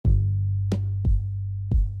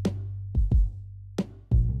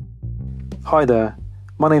Hi there,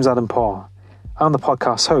 my name's Adam Parr. I'm the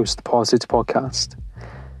podcast host of the Parrsitivity podcast.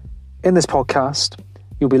 In this podcast,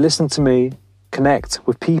 you'll be listening to me connect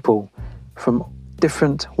with people from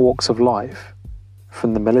different walks of life,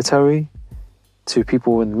 from the military to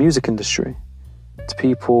people in the music industry, to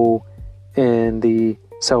people in the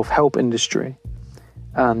self-help industry,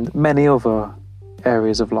 and many other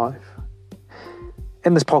areas of life.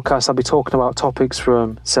 In this podcast, I'll be talking about topics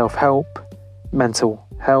from self-help, mental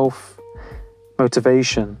health,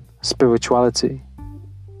 motivation, spirituality,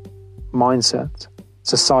 mindset,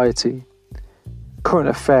 society, current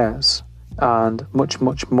affairs, and much,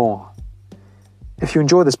 much more. If you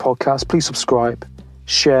enjoy this podcast, please subscribe,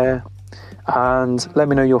 share, and let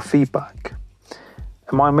me know your feedback.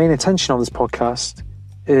 And my main intention on this podcast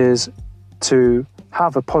is to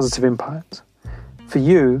have a positive impact for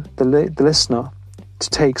you, the listener, to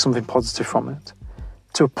take something positive from it,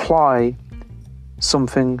 to apply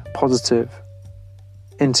something positive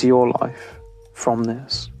into your life from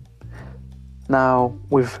this. Now,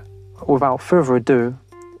 without further ado,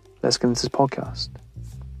 let's get into this podcast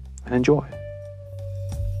and enjoy.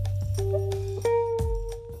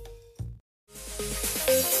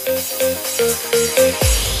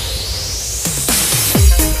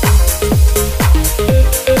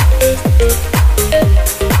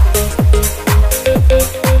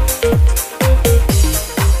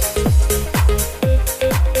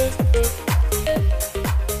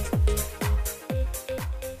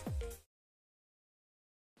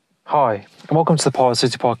 Hi, and welcome to the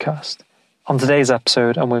Parrsitivity podcast. On today's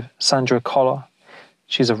episode, I'm with Sandra Kolar.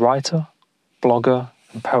 She's a writer, blogger,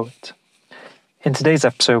 and poet. In today's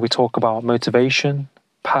episode, we talk about motivation,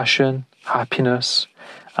 passion, happiness,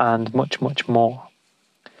 and much, much more.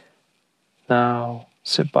 Now,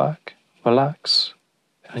 sit back, relax,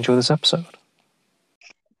 and enjoy this episode.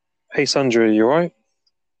 Hey Sandra, you alright?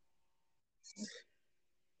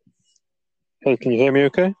 Hey, can you hear me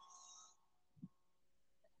okay?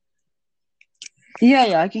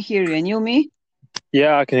 Yeah, I can hear you. And you, me?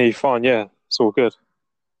 Yeah, I can hear you fine, yeah. It's all good.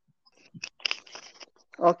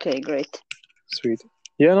 Okay, great. Sweet.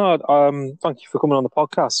 Yeah, no, thank you for coming on the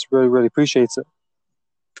podcast. Really, really appreciate it.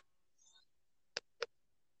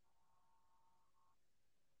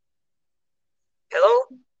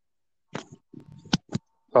 Hello?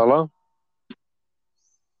 Hello?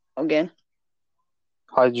 Again.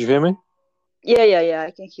 Hi, did you hear me? Yeah,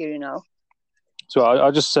 I can hear you now. So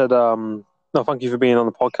I just said, no, thank you for being on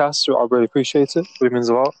the podcast. I really appreciate it. It means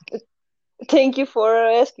a lot. Thank you for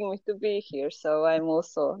asking me to be here, so I'm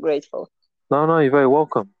also grateful. No, you're very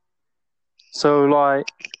welcome. So,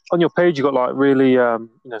 like, on your page, you got like really, some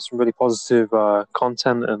really positive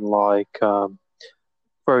content and like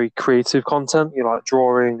very creative content. You know, like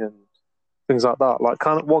drawing and things like that. Like,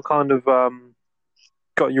 what kind of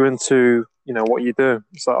got you into, what you do?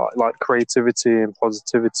 It's like creativity and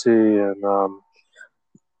positivity and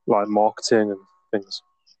like marketing and things.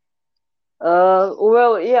 I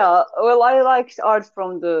liked art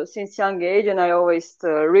since young age, and I always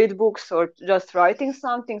read books or just writing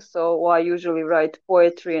something. So I usually write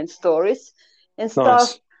poetry and stories and stuff.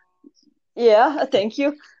 Nice. Yeah, thank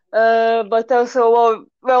you. But also,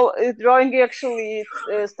 drawing actually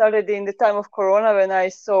started in the time of Corona when I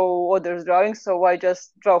saw others drawing, so I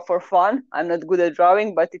just draw for fun. I'm not good at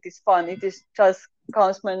drawing, but it is fun. It is just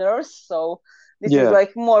calms my nerves, so this is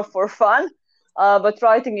like more for fun. But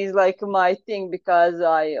writing is like my thing because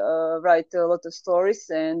I write a lot of stories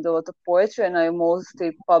and a lot of poetry, and I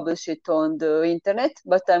mostly publish it on the internet.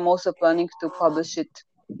 But I'm also planning to publish it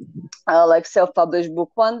like self-published book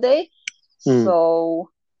one day. So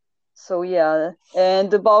yeah,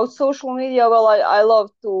 and about social media, I love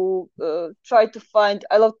to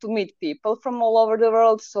I love to meet people from all over the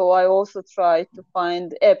world. So I also try to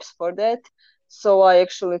find apps for that. So I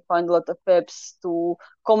actually find a lot of apps to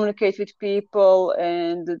communicate with people,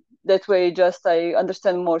 and that way just I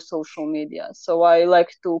understand more social media. So I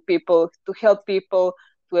like to help people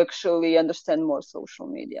to actually understand more social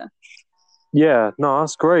media. Yeah, no,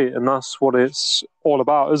 that's great. And that's what it's all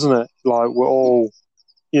about, isn't it? Like, we're all,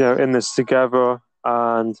 in this together,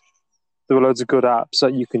 and there are loads of good apps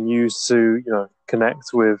that you can use to,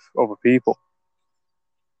 connect with other people.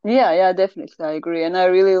 Yeah, definitely. I agree. And I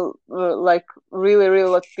really really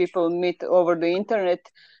let people meet over the internet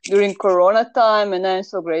during Corona time, and I'm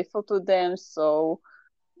so grateful to them. So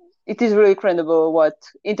it is really incredible what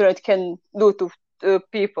internet can do to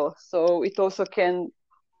people. So it also can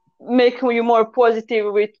make you more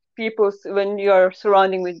positive with people when you are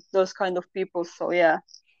surrounding with those kind of people. So yeah.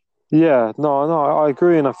 Yeah, no, I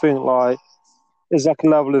agree, and I think like there's like a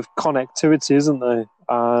level of connectivity, isn't there?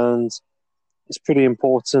 And it's pretty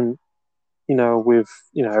important, with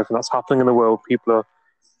everything that's happening in the world, people are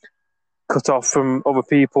cut off from other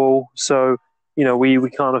people. So we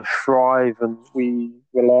kind of thrive and we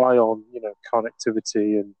rely on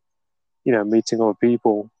connectivity and meeting other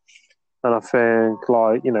people. And I think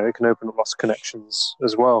it can open up lots of connections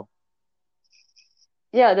as well.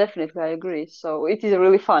 Yeah, definitely, I agree. So it is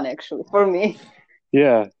really fun actually for me.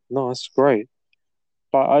 Yeah, no, that's great.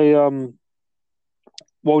 But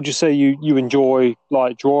what would you say you enjoy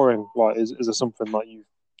like drawing? Like, is there something that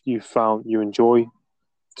you found you enjoy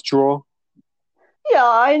to draw? Yeah,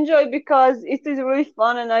 I enjoy because it is really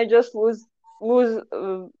fun, and I just lose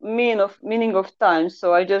meaning of time.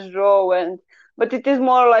 So I just draw, and but it is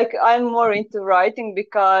more like I'm more into writing,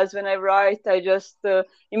 because when I write, I just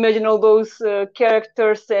imagine all those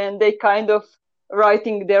characters, and they kind of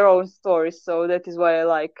writing their own stories. So that is why I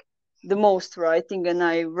like the most writing, and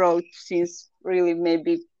I wrote since really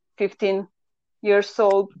maybe 15 years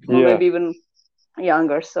old, or Yeah, maybe even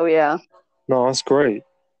younger. So yeah. no, that's great.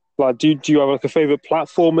 Like, do you have like a favorite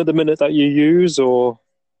platform at the minute that you use, or?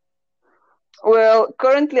 Well,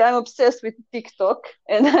 currently I'm obsessed with TikTok,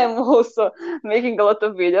 and I'm also making a lot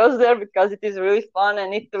of videos there because it is really fun,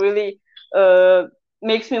 and it really uh,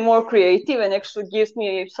 makes me more creative, and actually gives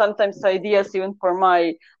me sometimes ideas even for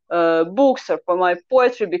my books or for my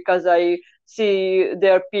poetry, because I see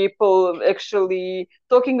there are people actually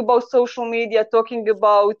talking about social media, talking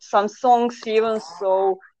about some songs even.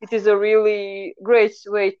 So it is a really great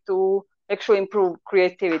way to actually improve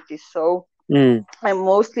creativity. So Mm, I'm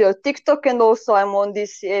mostly on TikTok, and also I'm on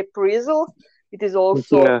this Prizzle. It is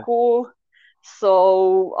also yeah, cool.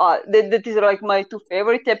 So that is like my two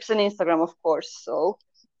favorite apps, and Instagram, of course. So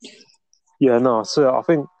yeah, no. So I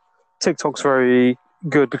think TikTok's very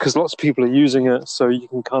good because lots of people are using it, so you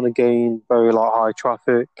can kind of gain very like high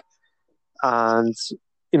traffic, and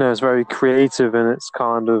it's very creative and it's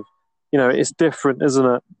kind of it's different, isn't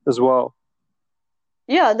it, as well?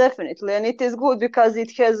 yeah, definitely, and it is good because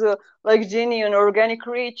it has like genuine organic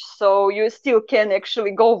reach, so you still can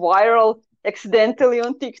actually go viral accidentally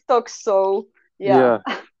on TikTok. So yeah. Yeah,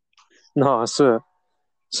 no, so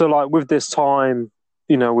like with this time,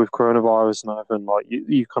 with coronavirus and everything, like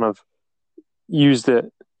you kind of used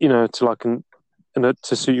it, to like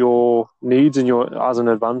to suit your needs and your as an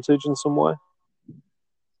advantage in some way.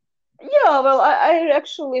 Yeah, well, I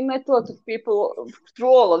actually met a lot of people through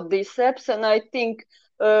all of these apps, and I think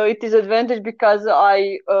it is advantage because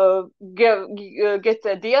I get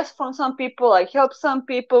ideas from some people, I help some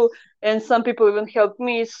people, and some people even help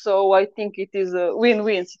me. So I think it is a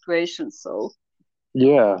win-win situation. So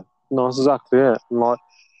Yeah, no, that's exactly it. And like,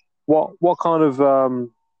 what kind of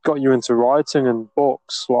got you into writing and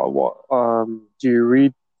books? Like, what do you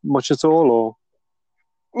read much at all, or?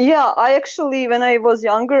 yeah, I actually, when I was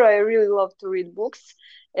younger, I really loved to read books.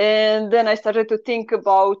 And then I started to think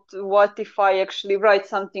about what if I actually write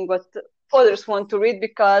something what others want to read,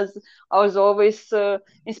 because I was always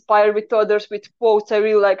inspired with others with quotes. I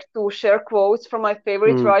really like to share quotes from my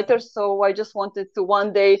favorite Mm, writers. So I just wanted to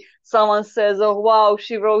one day someone says, "Oh, wow,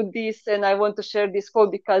 she wrote this," and I want to share this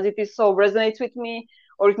quote because it is so resonates with me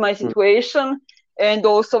or with my mm, situation. And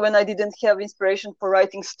also, when I didn't have inspiration for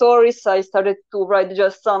writing stories, I started to write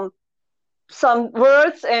just some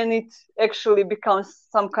words, and it actually becomes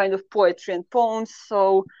some kind of poetry and poems.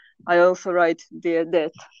 So I also write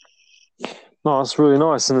that. no, that's really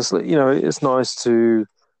nice, and it's nice to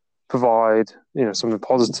provide something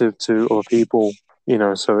positive to other people,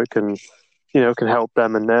 so it can can help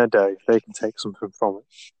them in their day. They can take something from it.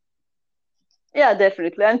 Yeah,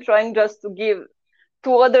 definitely. I'm trying just to give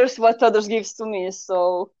to others what others gives to me.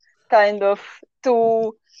 So kind of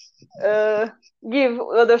to uh, give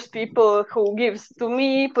others people who gives to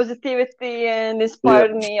me positivity and Yeah.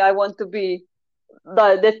 inspired me. I want to be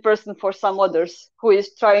that person for some others who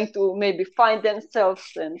is trying to maybe find themselves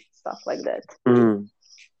and stuff like that. Mm.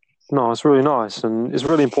 No, it's really nice, and it's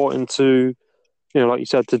really important to like you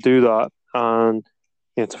said, to do that and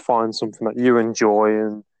to find something that you enjoy,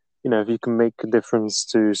 and if you can make a difference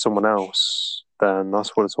to someone else, then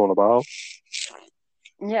that's what it's all about.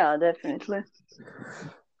 Yeah, definitely.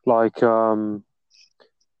 Like,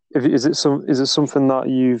 if, is it something that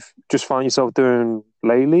you've just found yourself doing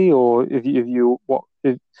lately, or if you what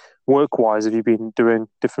if, work wise, have you been doing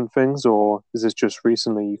different things, or is this just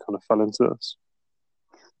recently you kind of fell into this?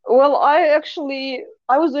 Well, I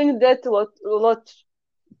was doing that a lot,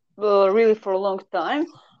 really for a long time,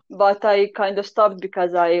 but I kind of stopped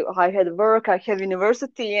because I had work, I have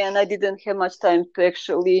university, and I didn't have much time to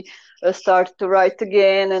actually start to write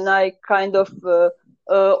again. And I kind of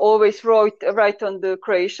always write on the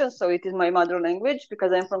Croatian, so it is my mother language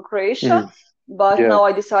because I'm from Croatia. Mm. But Yeah. now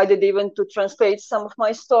I decided even to translate some of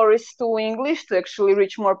my stories to English to actually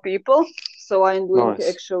reach more people. So I'm doing Nice.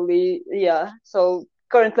 actually, yeah. So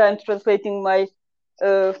currently I'm translating my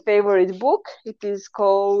favorite book. Uh, it is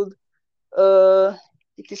called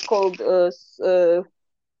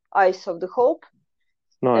Eyes of the Hope.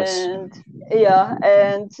 Nice. And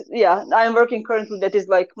yeah, I'm working currently. That is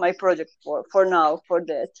like my project for now for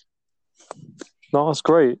that. No, that's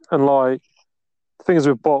great. And like the thing is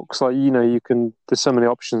with books, like there's so many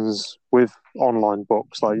options with online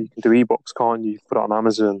books. Like you can do ebooks, can't you? You can put it on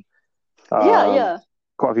Amazon. Yeah.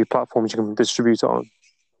 Quite a few platforms you can distribute it on.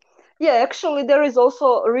 Yeah, actually, there is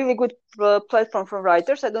also a really good platform for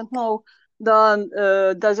writers. I don't know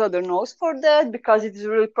does other knows for that because it is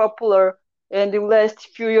really popular and in the last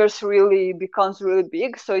few years really becomes really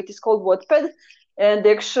big. So it is called Wattpad, and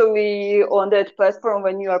actually on that platform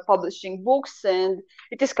when you are publishing books, and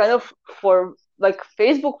it is kind of for like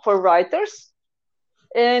Facebook for writers,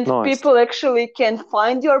 and Nice. people actually can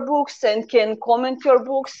find your books and can comment your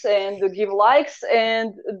books and give likes,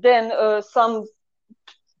 and then a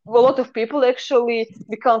lot of people actually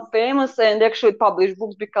become famous and actually publish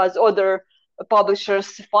books because other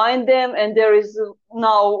publishers find them, and there is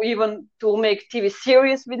now even to make TV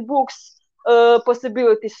series with books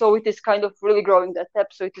possibility. So it is kind of really growing that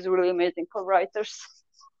app. So it is really amazing for writers.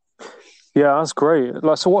 Yeah, that's great.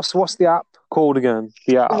 Like, so what's the app called again?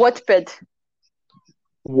 The app Wattpad.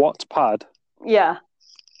 Wattpad. Yeah.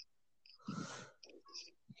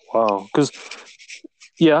 Wow. Because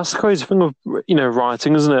that's the crazy thing of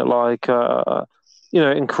writing, isn't it? Like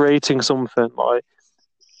in creating something, like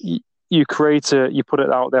you create it, you put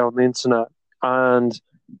it out there on the internet, and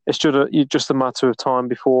it's just a matter of time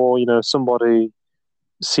before somebody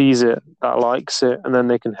sees it that likes it, and then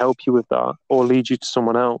they can help you with that or lead you to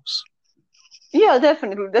someone else. Yeah,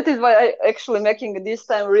 definitely. That is why I actually making this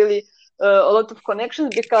time really a lot of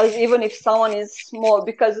connections, because even if someone is small,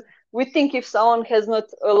 because we think if someone has not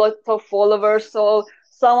a lot of followers, so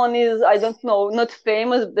someone is, I don't know, not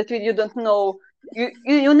famous, that you don't know,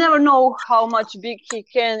 you never know how much big he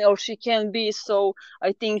can or she can be. So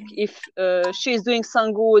I think if she's doing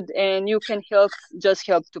some good and you can help, just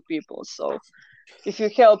help to people. So if you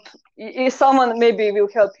help, if someone maybe will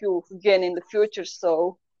help you again in the future.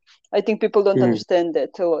 So I think people don't understand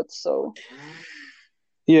that a lot. So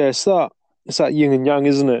Yeah, it's that yin and yang,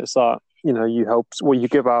 isn't it? It's that you help, what you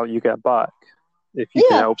give out, you get back. If you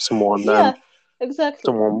can yeah, help someone, then yeah, exactly.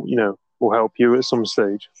 someone will help you at some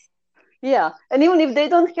stage. Yeah, and even if they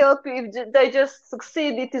don't help, if they just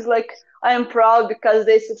succeed, it is like I am proud because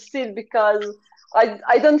they succeed, because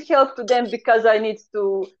I don't help to them because I need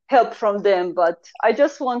to help from them, but I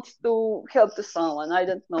just want to help to someone. I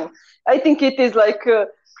don't know. I think it is like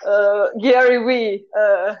Gary Vee,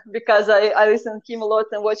 because I listen to him a lot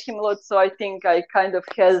and watch him a lot, so I think I kind of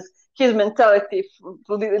has his mentality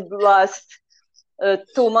for the last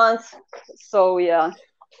 2 months. So yeah.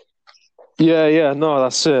 Yeah, no,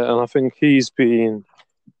 that's it. And I think he's been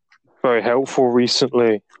very helpful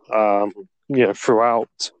recently,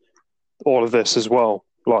 throughout all of this as well.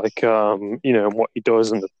 Like, what he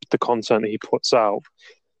does and the content he puts out,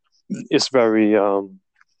 it's very,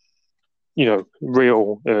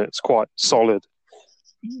 real and it's quite solid.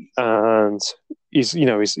 And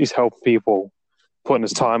he's helping people, putting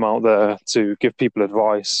his time out there to give people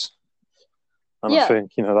advice. And I Yeah.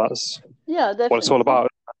 think, that's Yeah, what it's all definitely. about.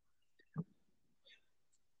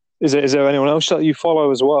 Is there anyone else that you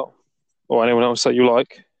follow as well? Or anyone else that you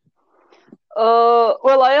like?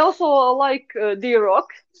 Well, I also like D-Rock,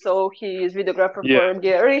 so he is videographer Yeah. for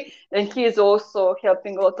Gary, and he is also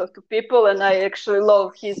helping a lot of people. And I actually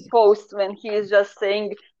love his posts when he is just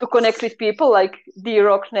saying to connect with people, like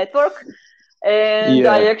D-Rock Network. And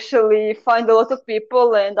I Yeah. actually find a lot of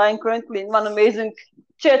people, and I'm currently in one amazing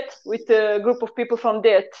chat with a group of people from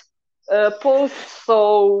that post.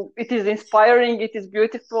 So it is inspiring, it is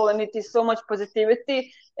beautiful, and it is so much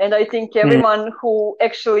positivity. And I think everyone who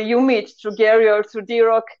actually you meet through Gary or through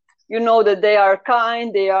D-Rock, you know that they are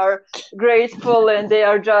kind, they are grateful, and they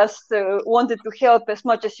are just wanted to help as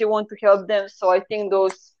much as you want to help them. So I think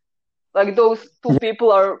those two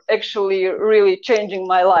people are actually really changing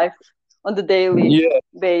my life on the daily Yeah.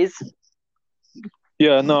 base.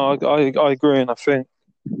 Yeah, no, I agree, and I think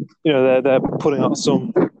they're putting out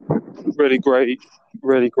some really great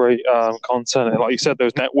content. And like you said,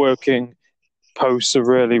 those networking posts are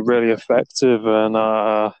really really effective, and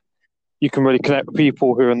you can really connect with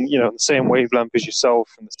people who are in, the same wavelength as yourself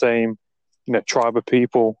and the same tribe of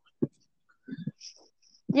people.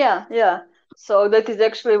 Yeah. So that is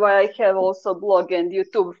actually why I have also blog and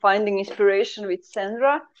YouTube, Finding Inspiration with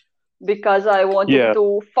Sandra. because I wanted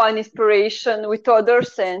to find inspiration with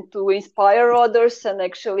others and to inspire others. And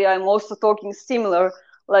actually, I'm also talking similar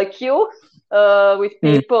like you with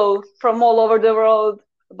people from all over the world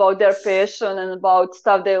about their passion and about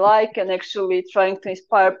stuff they like, and actually trying to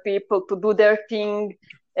inspire people to do their thing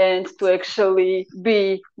and to actually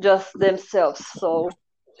be just themselves. So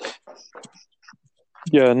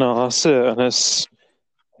yeah, no, that's it. And it's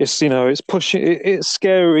it's pushing, it's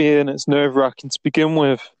scary and it's nerve-wracking to begin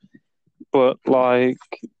with, but like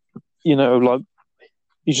you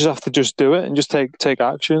just have to just do it and just take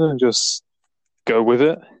action and just go with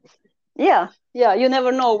it. Yeah, you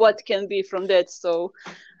never know what can be from that. So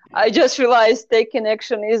I just realized taking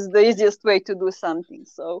action is the easiest way to do something.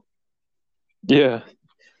 So yeah,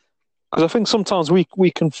 because I think sometimes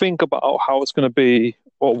we can think about how it's going to be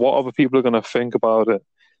or what other people are going to think about it,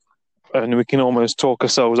 and we can almost talk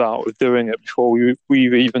ourselves out of doing it before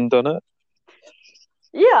we've even done it.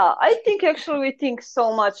 Yeah, I think actually we think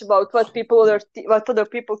so much about what other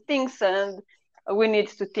people thinks, and we need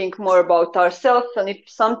to think more about ourselves. And if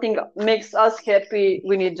something makes us happy,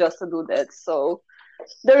 we need just to do that. So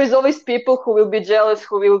there is always people who will be jealous,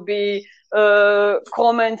 who will be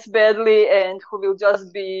comments badly, and who will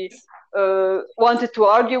just be wanted to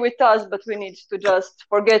argue with us. But we need to just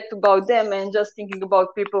forget about them and just thinking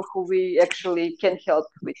about people who we actually can help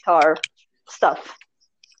with our stuff.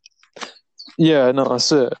 Yeah, no,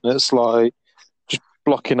 that's it. And it's like just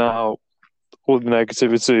blocking out all the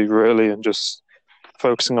negativity, really, and just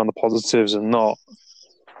focusing on the positives and not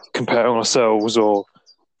comparing ourselves or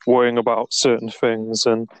worrying about certain things.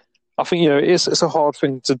 And I think it's a hard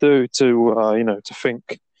thing to do to to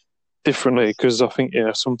think differently, because I think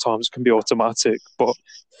sometimes it can be automatic, but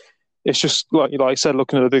it's just like I said,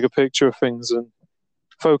 looking at the bigger picture of things and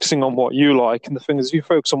focusing on what you like. And the thing is, if you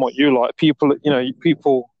focus on what you like, people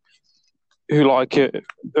who like it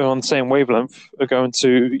are on the same wavelength are going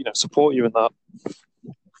to support you in that.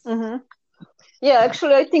 Mm-hmm. Yeah,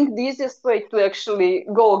 actually, I think the easiest way to actually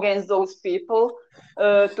go against those people,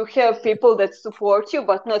 to have people that support you,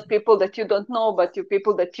 but not people that you don't know, but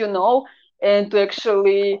people that you know, and to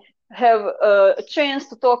actually have a chance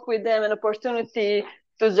to talk with them, an opportunity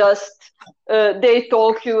to just they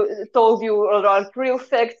told you like real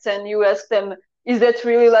facts, and you ask them, is that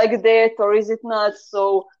really like that or is it not?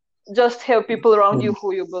 So just have people around you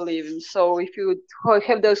who you believe in. So if you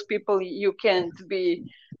have those people, you can't be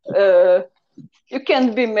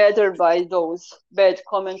mattered by those bad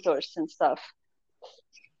commenters and stuff.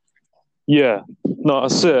 Yeah, no,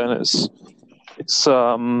 that's it. And it's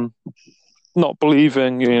not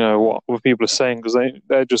believing what other people are saying, because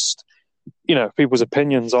they're just people's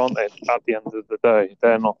opinions, aren't they? At the end of the day,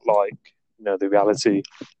 they're not like the reality.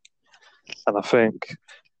 And I think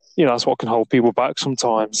that's what can hold people back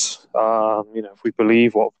sometimes. If we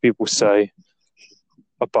believe what people say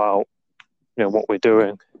about what we're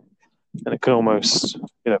doing, and it can almost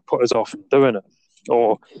put us off from doing it.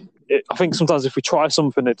 Or I think sometimes if we try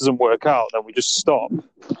something that doesn't work out, then we just stop.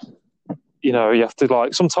 You have to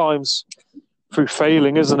sometimes through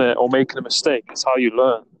failing, isn't it, or making a mistake, it's how you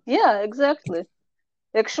learn. Yeah, exactly.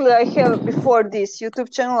 Actually, I have, before this YouTube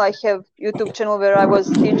channel, I have YouTube channel where I was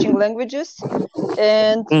teaching languages,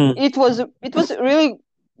 and it was really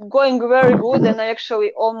going very good, and I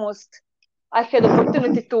had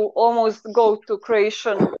opportunity to almost go to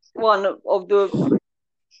Croatian, one of the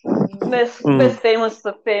best famous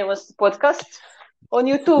podcasts on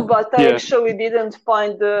YouTube, but I actually didn't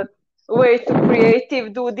find the way to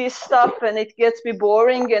creative do this stuff, and it gets me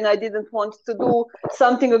boring, and I didn't want to do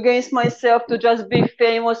something against myself to just be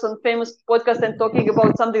famous on famous podcast and talking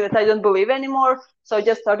about something that I don't believe anymore. So I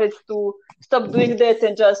just started to stop doing that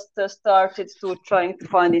and just started to trying to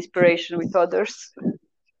find inspiration with others.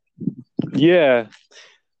 Yeah,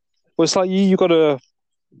 well, it's like you gotta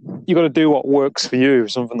do what works for you,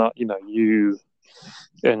 something that you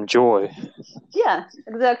enjoy. Yeah,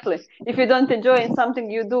 exactly. If you don't enjoy something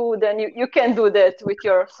you do, then you can do that with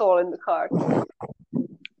your soul and heart.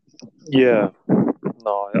 Yeah,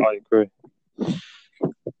 no, I agree.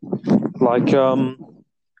 Like,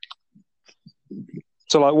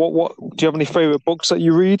 so like, what do you have any favorite books that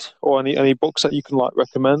you read, or any books that you can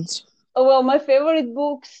recommend? Well, my favorite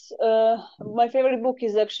book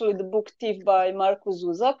is actually the book Thief by Markus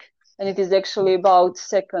Zusak, and it is actually about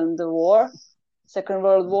Second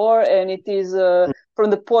World War, and it is from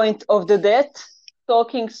the point of the dead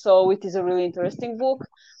talking. So it is a really interesting book.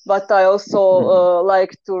 But I also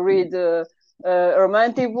like to read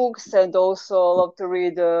romantic books, and also love to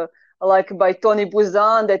read like by Tony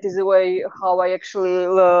Buzan. That is the way how I actually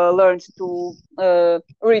learned to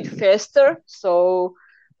read faster. So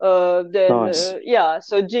Nice.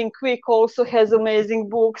 So Jim Quick also has amazing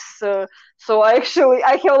books. So I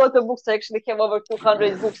have a lot of books. I actually have over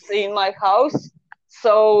 200 books in my house.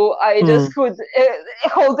 So I just could a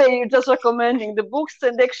whole day just recommending the books.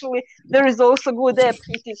 And actually, there is also a good app.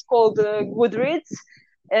 It is called Goodreads,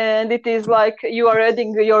 and it is like you are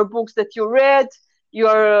adding your books that you read. You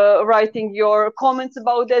are writing your comments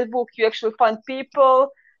about that book. You actually find people,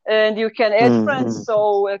 and you can add friends.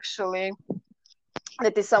 So actually,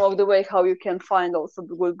 that is some of the way how you can find also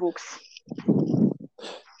the good books.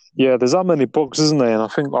 Yeah, there's that many books, isn't there? And I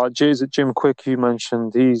think like Jim Quick, you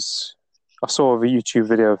mentioned, I saw a YouTube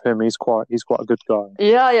video of him. He's quite a good guy.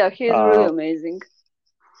 Yeah, he's really amazing.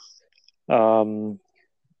 I've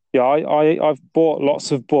bought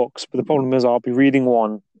lots of books, but the problem is I'll be reading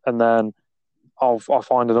one and then I'll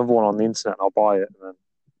find another one on the internet and I'll buy it, and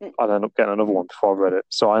then I'll end up getting another one before I've read it.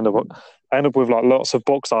 So I end up with like lots of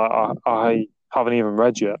books I haven't even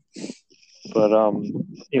read yet. But I'm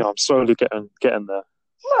slowly getting there.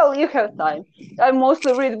 Well, you have time. I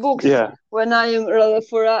mostly read books when I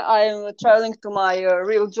am traveling to my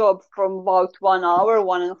real job from about 1 hour,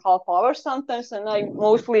 1.5 hours sometimes, and I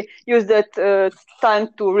mostly use that time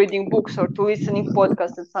to reading books or to listening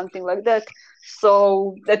podcasts and something like that.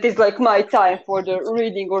 So that is like my time for the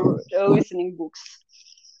reading or listening books.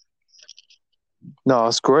 No,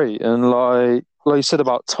 that's great. And like you said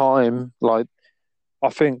about time, like I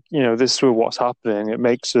think, this is what's happening. It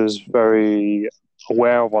makes us very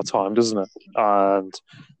aware of our time, doesn't it? And,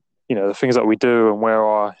 the things that we do and where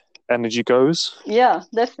our energy goes. Yeah,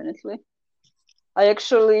 definitely. I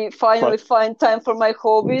actually finally find time for my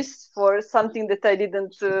hobbies, for something that I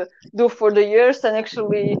didn't do for the years, and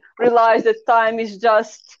actually realize that time is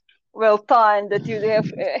just, time, that you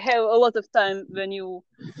have a lot of time when you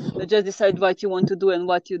just decide what you want to do and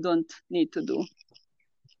what you don't need to do.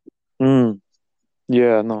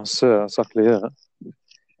 Yeah, no, sir, exactly it.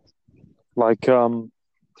 Like, who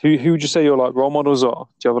would you say your like role models are?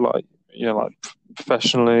 Do you have like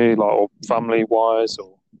professionally, like, or family wise,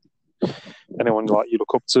 or anyone like you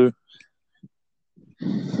look up to?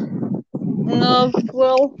 No,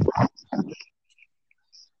 well,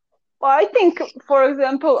 I think, for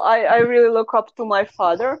example, I really look up to my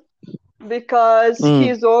father because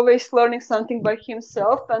he's always learning something by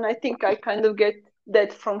himself, and I think I kind of get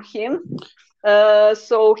that from him.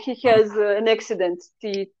 So he has an accident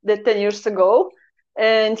 10 years ago,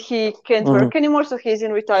 and he can't work anymore, so he's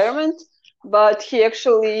in retirement. But he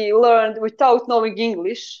actually learned without knowing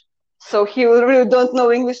English, so he really don't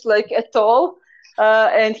know English like at all.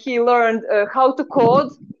 And he learned how to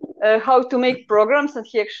code, how to make programs, and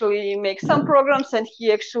he actually makes some programs, and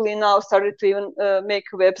he actually now started to even make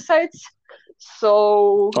websites.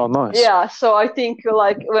 So nice. Yeah, so I think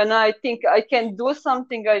like when I think I can do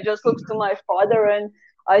something, I just look to my father and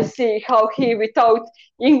I see how he, without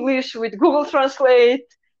English, with Google Translate,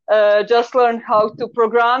 just learned how to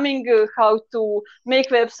programming, how to make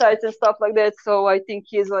websites and stuff like that. So I think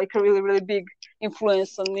he's like a really, really big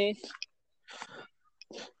influence on me.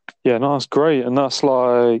 Yeah, no, that's great. And that's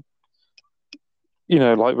like,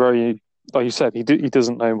 like very, like you said, he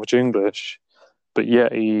doesn't know much English, but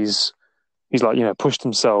yet he's like, pushed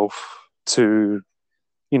himself to,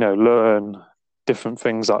 learn different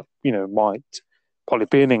things that, might probably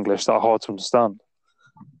be in English that are hard to understand.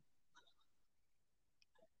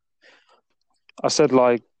 I said,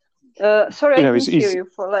 like, sorry, I didn't hear you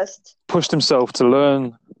for last. Pushed himself to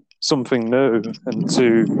learn something new and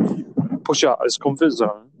to push out his comfort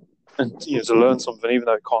zone and, to learn something even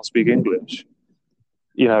though he can't speak English.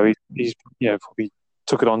 He's probably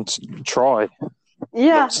took it on to try.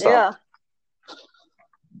 Yeah.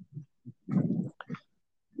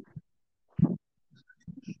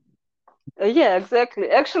 Yeah, exactly.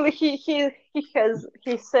 Actually, he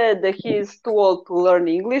said that he is too old to learn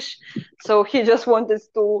English, so he just wanted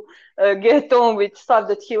to get on with stuff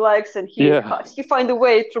that he likes, and he find a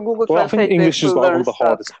way through Google Translate. I think English is like one of the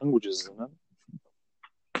hardest languages, isn't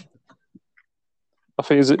it? I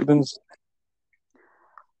think is it.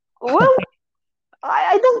 Well,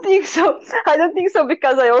 I don't think so. I don't think so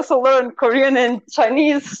because I also learned Korean and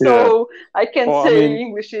Chinese, so I can say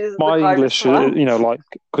English is my the hardest English. one. Like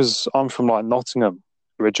because I'm from like Nottingham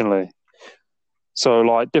originally, so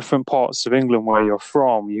like different parts of England where you're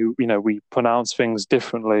from, we pronounce things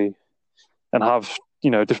differently and have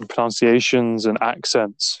different pronunciations and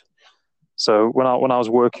accents. So when I was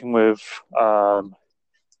working with a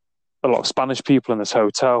lot of Spanish people in this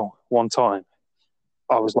hotel one time,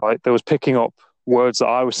 I was like, they was picking up words that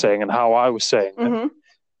I was saying and how I was saying it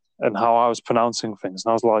and how I was pronouncing things. And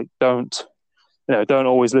I was like, don't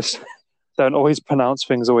always listen, don't always pronounce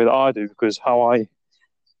things the way that I do, because how I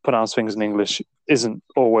pronounce things in English isn't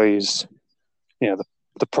always,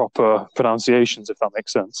 the proper pronunciations, if that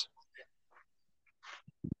makes sense.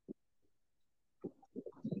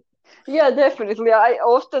 Yeah, definitely. I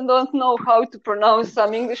often don't know how to pronounce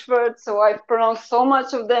some English words, so I pronounce so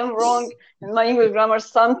much of them wrong, and my English grammar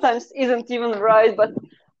sometimes isn't even right. But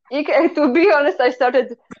to be honest, I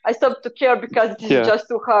stopped to care because it is just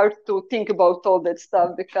too hard to think about all that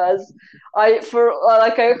stuff. Because for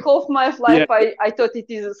like half my life, I thought it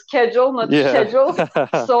is a schedule, not schedule.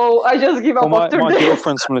 So I just give up after my that.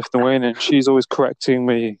 girlfriend's from Lithuania, and she's always correcting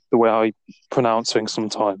me the way I pronounce things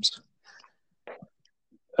sometimes.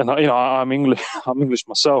 And I'm English. I'm English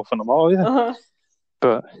myself, and I'm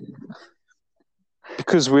but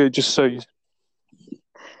because we're just so.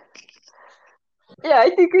 Yeah, I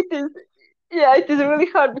think it is. Yeah, it is really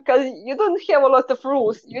hard because you don't have a lot of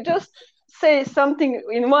rules. You just say something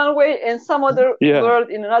in one way and some other word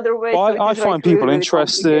in another way. Well, so I find people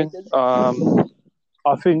interesting.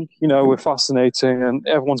 I think we're fascinating, and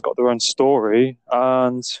everyone's got their own story,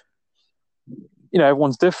 and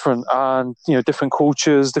everyone's different, and different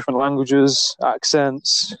cultures, different languages,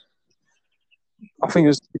 accents. I think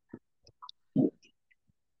it's.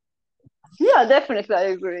 Yeah, definitely, I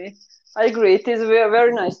agree. It is very,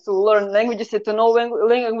 very nice to learn languages and to know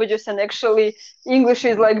languages, and actually English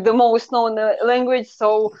is like the most known language.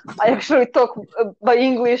 So I actually talk on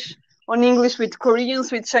English with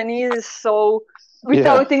Koreans, with Chinese. So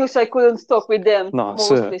without English, I couldn't talk with them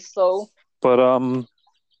mostly. So. But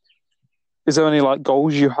is there any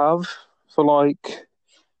goals you have for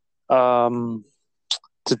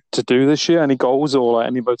to do this year? Any goals or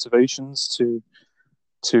any motivations to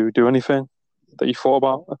do anything that you thought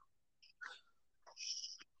about?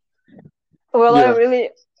 Well,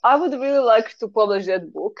 I would really like to publish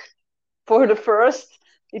that book for the first.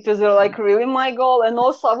 It was really my goal, and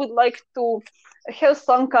also I would like to have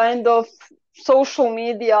some kind of social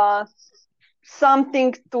media,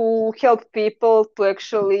 something to help people to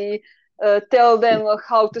actually tell them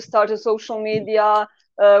how to start a social media,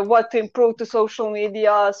 what to improve to social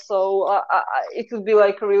media. So it would be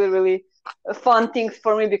really, really a fun thing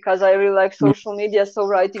for me because I really like social media. So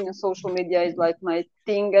writing on social media is my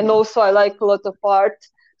thing. And also I like a lot of art.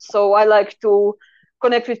 So I like to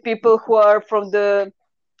connect with people who are from the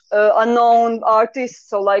unknown artists.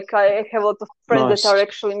 So I have a lot of friends that are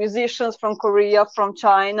actually musicians from Korea, from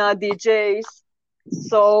China, DJs.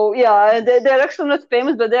 So yeah, they're actually not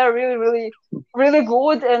famous, but they're really, really, really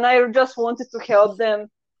good. And I just wanted to help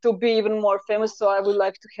them to be even more famous. So I would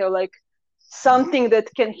like to have something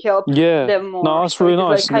that can help them more. No, that's really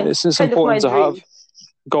nice. It's important to have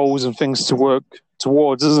goals and things to work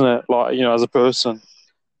towards, isn't it? As a person,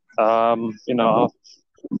 I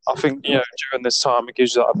think during this time it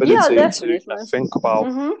gives you that ability to think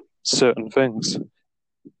about certain things,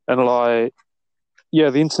 and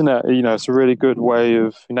the internet, it's a really good way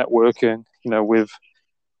of networking, with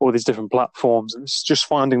all these different platforms. It's just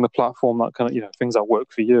finding the platform that kind of things that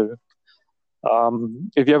work for you.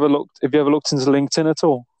 Have you ever looked into LinkedIn at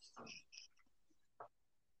all?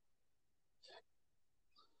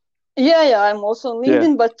 Yeah, I'm also on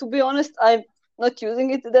LinkedIn, but to be honest, I'm not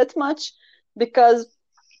using it that much because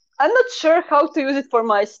I'm not sure how to use it for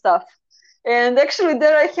my stuff. And actually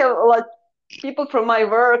there I have a lot of people from my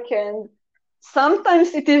work, and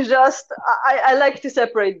sometimes it is just I like to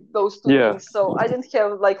separate those two things. So I don't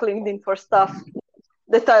have LinkedIn for stuff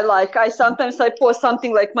that I like. Sometimes I post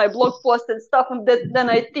something like my blog post and stuff, and then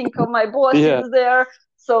I think of my boss is there,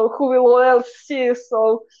 so who will else see?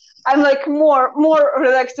 So I'm more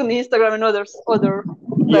relaxed on Instagram and other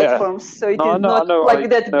platforms. So it is not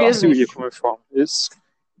that business. I see where you're coming from.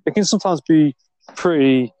 It can sometimes be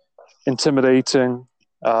pretty intimidating.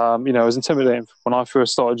 It was intimidating when I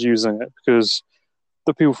first started using it because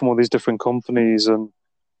the people from all these different companies, and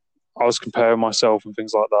I was comparing myself and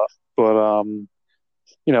things like that. But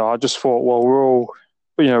I just thought, well,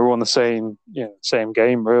 we're on the same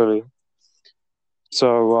game, really.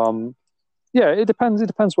 So it depends. It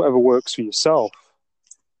depends whatever works for yourself.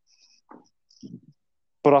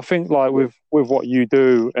 But I think with what you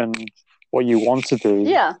do and what you want to do,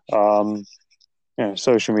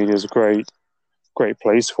 social media is a great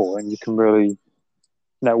place for it, and you can really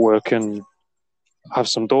network and have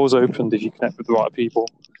some doors opened if you connect with the right people.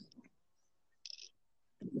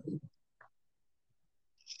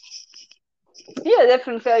 Yeah,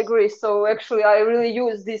 definitely, I agree. So actually, I really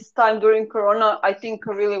use this time during Corona, I think,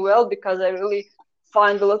 really well, because I really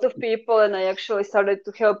find a lot of people, and I actually started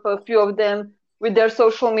to help a few of them with their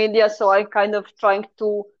social media. So I kind of trying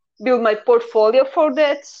to build my portfolio for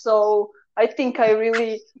that. So I think I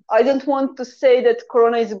don't want to say that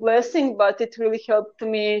Corona is a blessing, but it really helped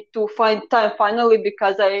me to find time finally,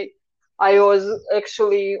 because I was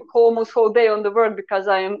actually almost whole day on the work, because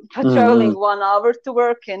I am traveling 1 hour to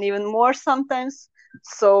work and even more sometimes.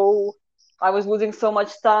 So I was losing so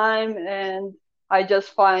much time, and I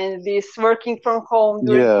just find this working from home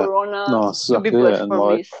during Corona to be exactly it. blessed And for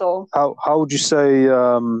like, me. So how would you say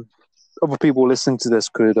other people listening to this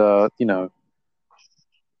could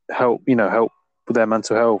help with their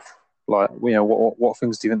mental health? Like, what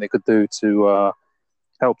things do you think they could do to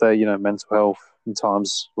help their mental health in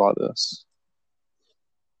times like this?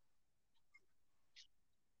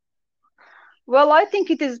 well, I think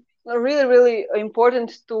it is really, really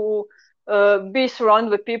important to be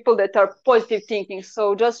surrounded with people that are positive thinking.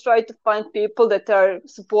 So just try to find people that are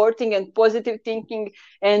supporting and positive thinking,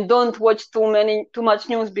 and don't watch too much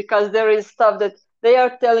news, because there is stuff that they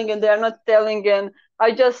are telling and they are not telling. And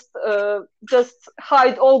I just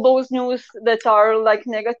hide all those news that are like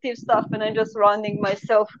negative stuff, and I'm just surrounding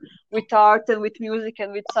myself with art and with music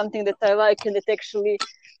and with something that I like and that actually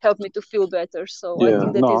help me to feel better. So I Yeah,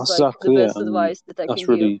 think that no, is that's like the exactly it, best and advice that I can that's give.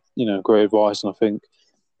 really great advice. And I think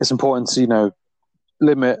it's important to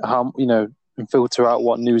limit how and filter out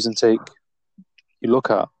what news intake you look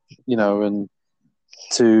at, and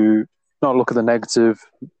to not look at the negative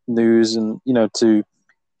news, and to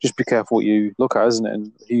just be careful what you look at, isn't it?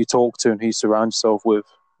 And who you talk to and who you surround yourself with,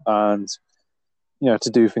 and to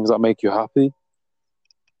do things that make you happy.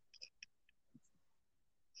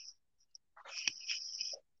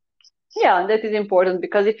 Yeah, that is important,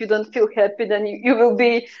 because if you don't feel happy, then you will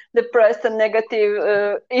be depressed and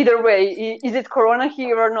negative either way. Is it Corona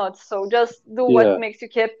here or not? So just do what Yeah, makes you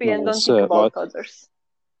happy and no, don't that's think it. about Like, others.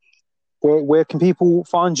 where can people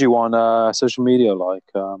find you on social media, like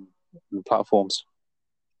platforms?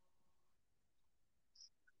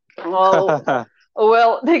 Well,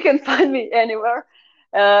 well, they can find me anywhere.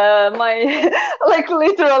 My like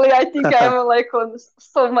literally, I think I'm like on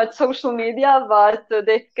so much social media, but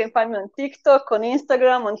they can find me on TikTok, on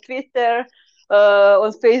Instagram, on Twitter,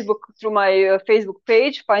 on Facebook through my Facebook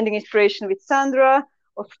page, Finding Inspiration with Sandra,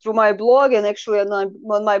 or through my blog, and actually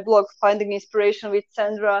on my blog, Finding Inspiration with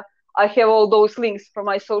Sandra, I have all those links for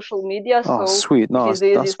my social media, Oh, so sweet! it No, is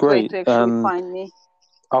the that's easiest way great. to actually find me.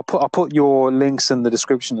 I'll put your links in the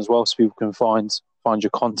description as well, so people can find your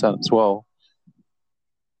content as well.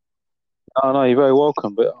 Oh, no, you're very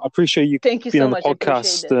welcome. But I appreciate you Thank you being so on the much. I appreciate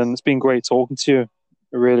podcast, that. and it's been great talking to you.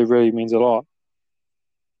 It really, really means a lot.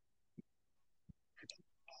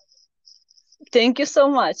 Thank you so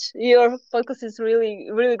much. Your podcast is really,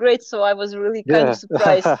 really great. So I was really kind of Yeah.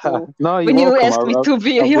 surprised to No, you're when you welcome. asked me to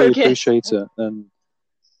be I your really guest. appreciate it. And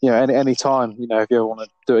any time, if you ever want to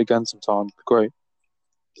do it again sometime, great.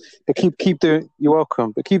 But keep doing. You're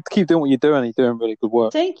welcome. But keep doing what you're doing. You're doing really good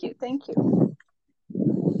work. Thank you. Thank you.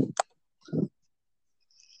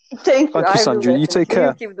 Thank you. Thank you, I will Sandra. You take definitely.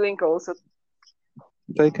 You care. keep doing also.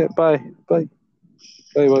 Take care. Bye. Bye.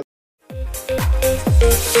 Bye. Bye.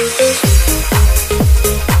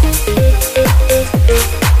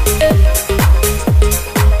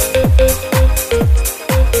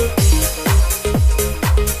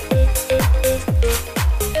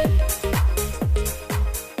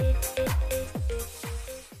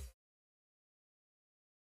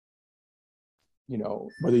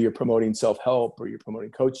 Whether you're promoting self-help or you're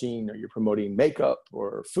promoting coaching or you're promoting makeup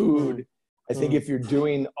or food, I think if you're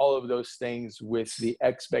doing all of those things with the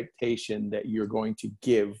expectation that you're going to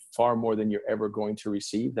give far more than you're ever going to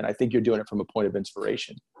receive, then I think you're doing it from a point of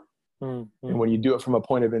inspiration. And when you do it from a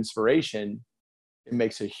point of inspiration, it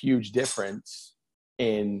makes a huge difference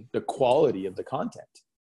in the quality of the content.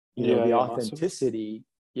 The authenticity,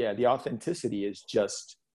 the authenticity is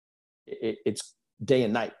just, it's day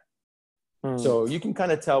and night. So you can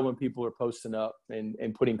kind of tell when people are posting up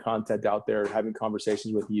and putting content out there, having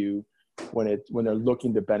conversations with you, when they're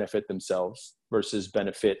looking to benefit themselves versus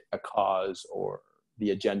benefit a cause or the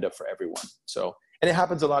agenda for everyone. So, and it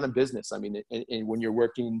happens a lot in business. I mean, when you're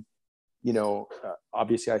working,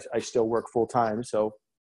 obviously I still work full time. So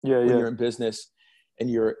when you're in business and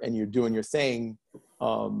you're doing your thing,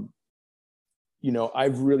 I've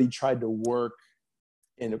really tried to work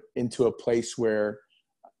into a place where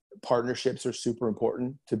partnerships are super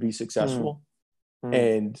important to be successful.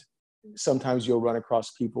 And sometimes you'll run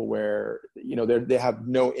across people where, they have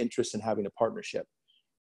no interest in having a partnership.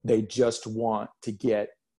 They just want to get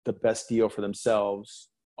the best deal for themselves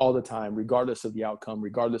all the time, regardless of the outcome,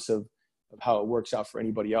 regardless of how it works out for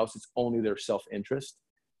anybody else. It's only their self-interest.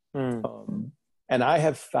 And I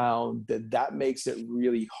have found that makes it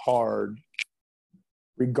really hard,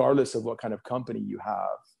 regardless of what kind of company you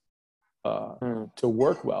have, to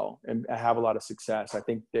work well and have a lot of success. I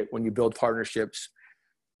think that when you build partnerships,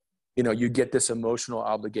 you know, you get this emotional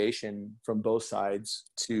obligation from both sides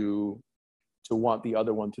to want the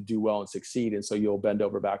other one to do well and succeed. And so you'll bend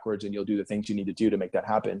over backwards and you'll do the things you need to do to make that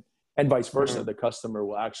happen. And vice versa, the customer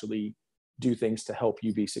will actually do things to help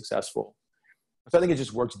you be successful. So I think it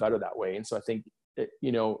just works better that way. And so I think,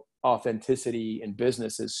 you know, authenticity in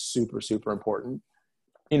business is super, super important.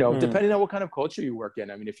 You know, depending on what kind of culture you work in.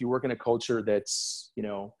 I mean, if you work in a culture that's, you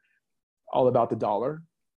know, all about the dollar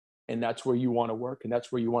and that's where you want to work and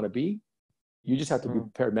that's where you want to be, you just have to be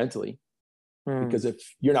prepared mentally. Because if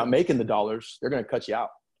you're not making the dollars, they're going to cut you out.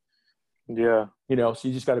 Yeah. You know, so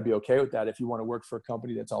you just got to be okay with that. If you want to work for a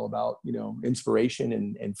company that's all about, you know, inspiration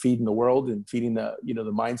and feeding the world and feeding the, you know,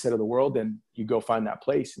 the mindset of the world, then you go find that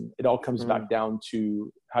place. And it all comes back down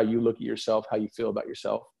to how you look at yourself, how you feel about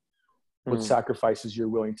yourself, what sacrifices you're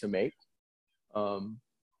willing to make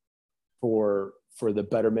for the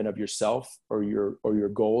betterment of yourself or your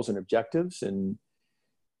goals and objectives. And,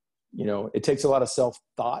 you know, it takes a lot of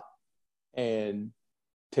self-thought and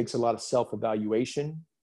takes a lot of self-evaluation.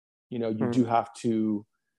 You know, you do have to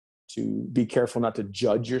be careful not to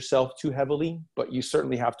judge yourself too heavily, but you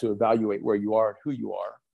certainly have to evaluate where you are and who you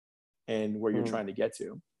are and where you're trying to get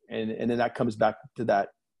to. And then that comes back to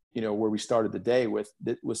that, you know, where we started the day with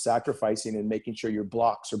sacrificing and making sure your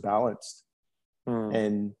blocks are balanced.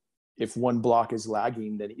 And if one block is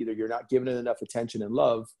lagging, then either you're not giving it enough attention and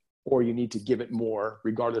love, or you need to give it more,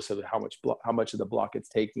 regardless of how much of the block it's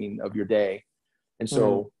taking of your day. And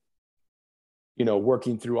so, you know,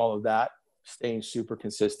 working through all of that, staying super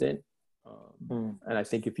consistent. And I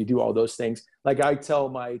think if you do all those things, like I tell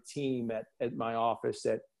my team at my office,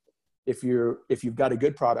 that if you've got a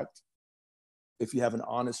good product, if you have an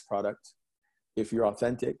honest product, if you're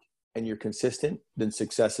authentic and you're consistent, then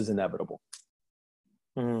success is inevitable.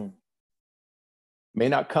 May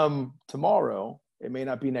not come tomorrow. It may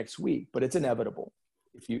not be next week, but it's inevitable.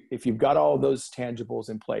 If you've got all those tangibles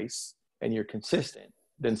in place and you're consistent,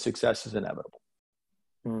 then success is inevitable.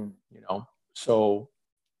 You know, so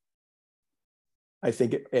I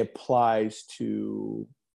think it applies to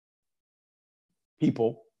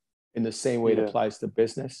people in the same way it applies to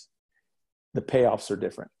business. The payoffs are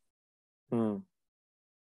different.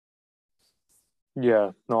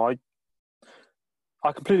 Yeah, no,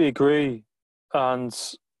 I completely agree. And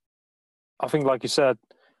I think, like you said,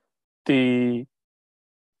 the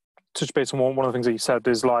touch base on one of the things that you said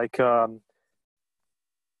is like the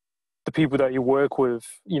people that you work with,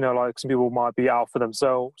 you know, like some people might be out for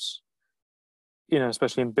themselves, you know,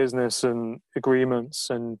 especially in business and agreements.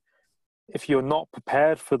 And if you're not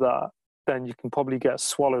prepared for that, then you can probably get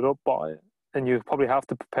swallowed up by it. And you probably have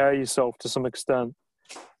to prepare yourself to some extent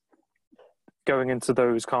going into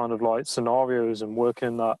those kind of like scenarios and working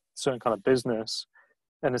in that certain kind of business.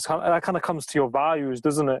 And that kind of comes to your values,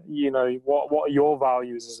 doesn't it? You know, what are your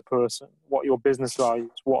values as a person? What are your business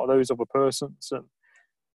values? What are those of a person's? And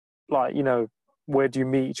like, you know, where do you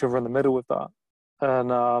meet each other in the middle with that?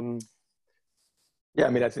 And yeah, I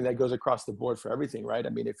mean, I think that goes across the board for everything, right? I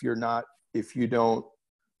mean, if you don't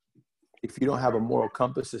have a moral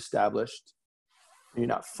compass established, you're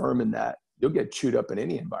not firm in that, you'll get chewed up in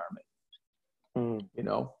any environment. You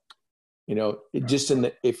know, it just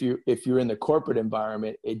if you're in the corporate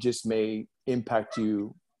environment, it just may impact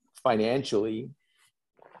you financially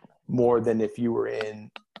more than if you were in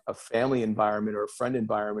a family environment or a friend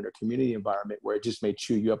environment or community environment where it just may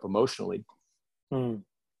chew you up emotionally. But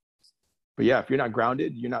yeah, if you're not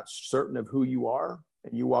grounded, you're not certain of who you are,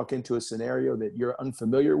 and you walk into a scenario that you're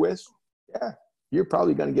unfamiliar with, yeah, you're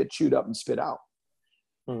probably going to get chewed up and spit out.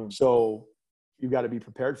 So you've got to be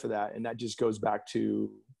prepared for that. And that just goes back to,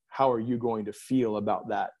 how are you going to feel about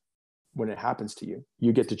that when it happens to you?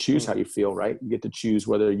 You get to choose how you feel, right? You get to choose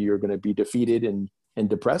whether you're going to be defeated and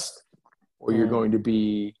depressed, or you're going to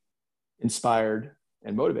be inspired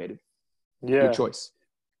and motivated. Yeah. Your choice.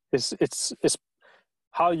 It's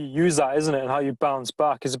how you use that, isn't it? And how you bounce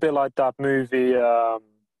back. It's a bit like that movie, for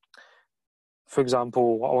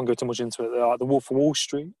example, I won't go too much into it, like The Wolf of Wall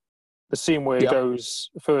Street. The scene where he goes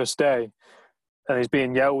the first day and he's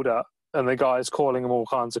being yelled at and the guy's calling him all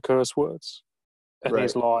kinds of curse words. And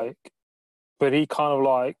he's like, but he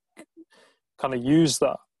kind of used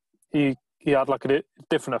that. He had like a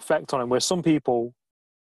different effect on him, where some people,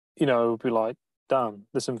 you know, be like, damn,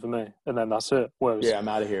 this isn't for me. And then that's it. Whereas, I'm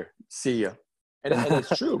out of here. See ya. And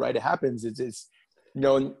it's true, right? It happens. It's, you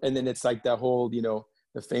know, and then it's like that whole, you know,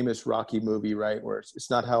 the famous Rocky movie, right? Where it's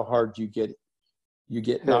not how hard you get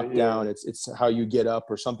knocked down. It's how you get up,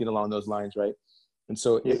 or something along those lines. Right. And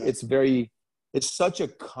so it's such a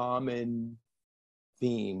common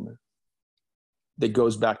theme that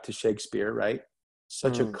goes back to Shakespeare, right?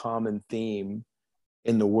 Such a common theme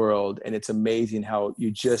in the world. And it's amazing how you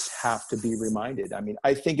just have to be reminded. I mean,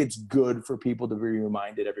 I think it's good for people to be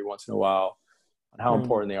reminded every once in a while on how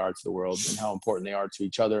important they are to the world and how important they are to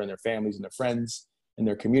each other and their families and their friends and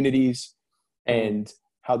their communities and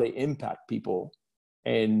how they impact people.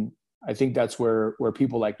 And I think that's where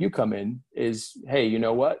people like you come in is, hey, you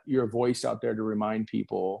know what? You're a voice out there to remind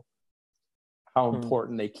people how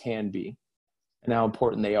important they can be and how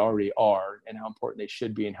important they already are and how important they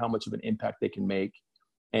should be and how much of an impact they can make.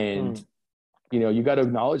 And, you know, you got to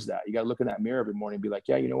acknowledge that. You got to look in that mirror every morning and be like,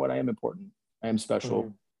 yeah, you know what? I am important. I am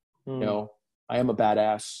special. You know, I am a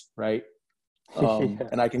badass, right?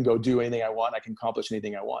 And I can go do anything I want. I can accomplish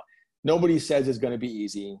anything I want. Nobody says it's going to be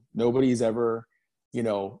easy. Nobody's ever, you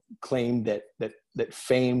know, claimed that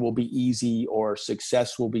fame will be easy or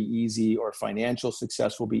success will be easy or financial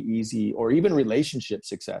success will be easy or even relationship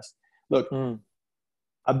success. Look,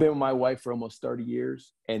 I've been with my wife for almost 30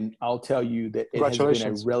 years, and I'll tell you that it has been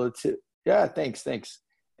a relative, thanks. And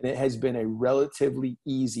it has been a relatively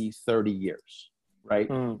easy 30 years, right?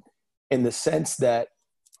 In the sense that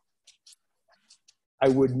I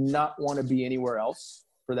would not want to be anywhere else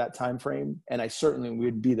for that time frame. And I certainly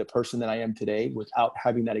would be the person that I am today without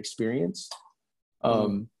having that experience.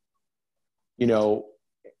 You know,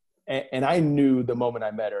 and I knew the moment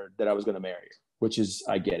I met her that I was going to marry her, which is,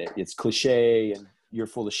 I get it. It's cliche and you're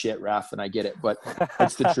full of shit, Raph, and I get it, but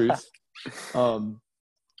it's the truth.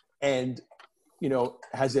 And, you know,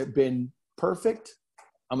 has it been perfect?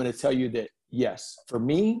 I'm going to tell you that, yes, for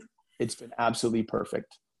me, it's been absolutely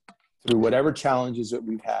perfect through whatever challenges that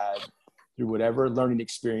we've had, through whatever learning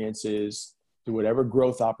experiences, through whatever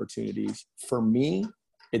growth opportunities. For me,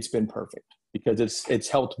 it's been perfect because it's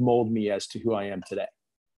helped mold me as to who I am today,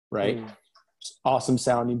 right? Awesome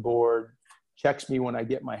sounding board, checks me when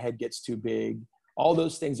my head gets too big, all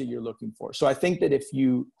those things that you're looking for. So I think that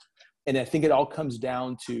and I think it all comes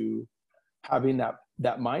down to having that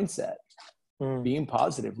mindset, being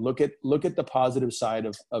positive. Look at the positive side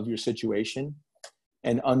of your situation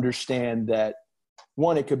and understand that,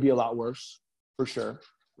 one, it could be a lot worse for sure,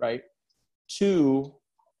 right? Two,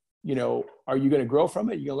 you know, are you going to grow from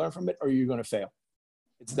it? You're going to learn from it, or are you going to fail?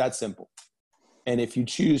 It's that simple. And if you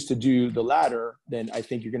choose to do the latter, then I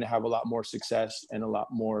think you're going to have a lot more success and a lot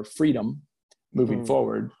more freedom moving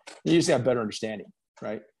forward. You just have better understanding,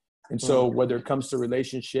 right? And so whether it comes to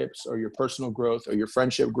relationships or your personal growth or your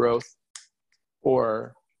friendship growth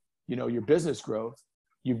or, you know, your business growth,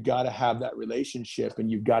 you've got to have that relationship and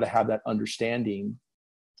you've got to have that understanding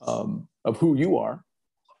of who you are.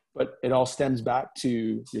 But it all stems back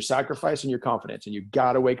to your sacrifice and your confidence. And you've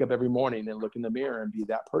got to wake up every morning and look in the mirror and be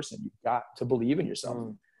that person. You've got to believe in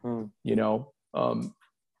yourself. You know,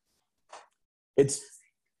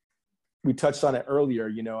 we touched on it earlier.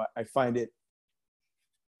 You know, I find it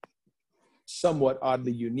somewhat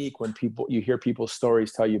oddly unique when you hear people's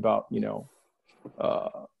stories tell you about, you know,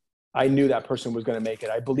 I knew that person was going to make it.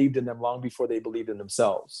 I believed in them long before they believed in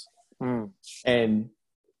themselves. And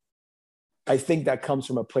I think that comes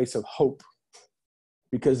from a place of hope,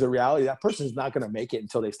 because the reality, that person is not going to make it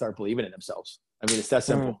until they start believing in themselves. I mean, it's that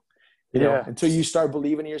simple. You know, until you start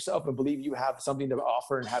believing in yourself and believe you have something to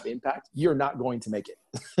offer and have impact, you're not going to make it.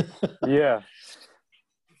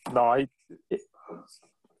 No,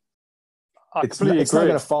 it's not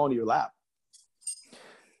going to fall into your lap.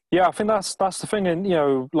 Yeah, I think that's the thing. And, you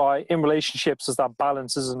know, like in relationships, there's that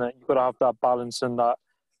balance, isn't it? You've got to have that balance and that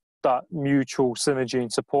mutual synergy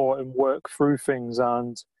and support and work through things.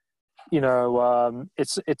 And, you know,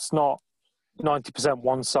 it's not 90%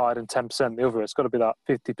 one side and 10% the other. It's got to be that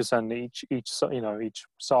 50% each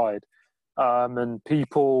side. And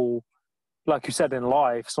people, like you said, in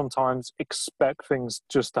life, sometimes expect things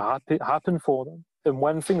just to happen for them. And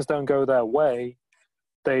when things don't go their way,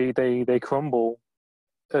 they crumble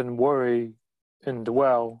and worry and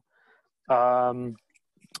dwell. I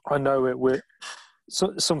know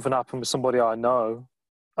something happened with somebody I know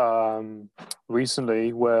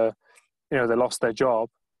recently where, you know, they lost their job.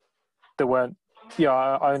 They went,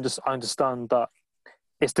 I understand that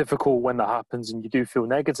it's difficult when that happens and you do feel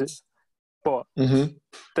negative, but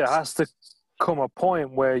there has to come a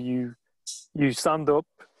point where you stand up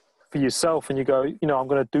for yourself and you go, you know, I'm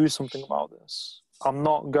going to do something about this. I'm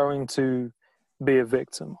not going to be a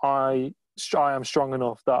victim. I am strong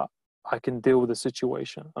enough that I can deal with the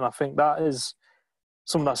situation. And I think that is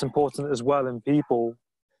something that's important as well in people,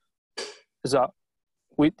 is that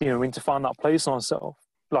we need to find that place in ourselves.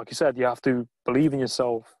 Like you said, you have to believe in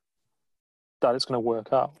yourself that it's going to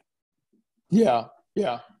work out. Yeah.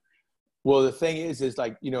 Well, the thing is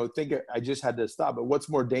like, I just had to stop. But what's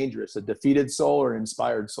more dangerous, a defeated soul or an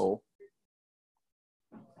inspired soul?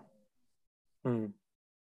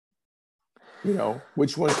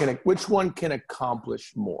 Which one can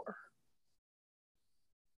accomplish more?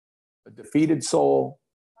 A defeated soul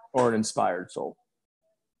or an inspired soul?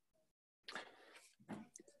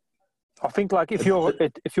 I think like if you're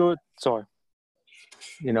sorry.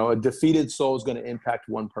 A defeated soul is going to impact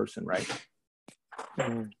one person, right?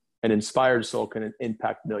 An inspired soul can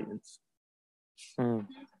impact millions. And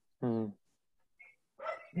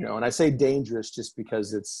I say dangerous just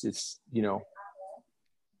because it's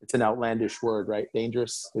an outlandish word, right?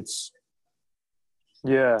 Dangerous. It's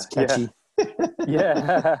catchy.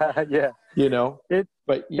 Yeah.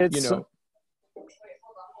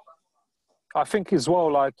 I think as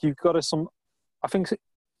well, like you've got to I think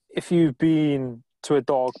if you've been to a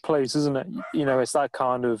dark place, isn't it? It's that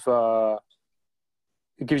kind of,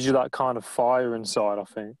 it gives you that kind of fire inside, I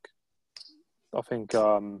think.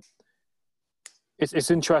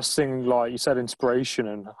 It's interesting, like you said, inspiration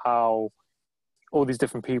and how all these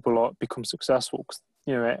different people become successful. 'Cause,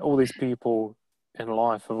 all these people in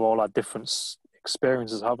life have all had different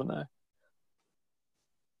experiences, haven't they?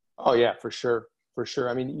 Oh yeah, for sure.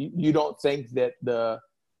 I mean, you don't think that the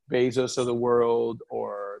Bezos of the world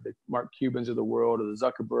or the Mark Cubans of the world or the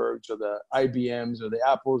Zuckerbergs or the IBMs or the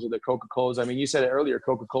Apples or the Coca-Colas. I mean, you said it earlier,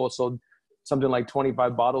 Coca-Cola sold something like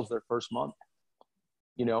 25 bottles their first month.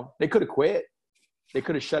 They could have quit. They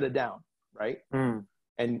could have shut it down, right?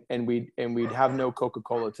 And we'd have no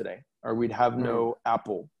Coca-Cola today, or we'd have no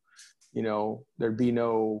Apple. There'd be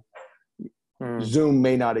no Zoom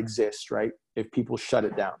may not exist, right? If people shut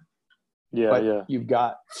it down. But you've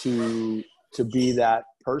got to be that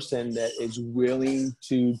person that is willing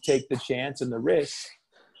to take the chance and the risk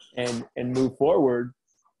and move forward.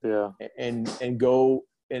 And go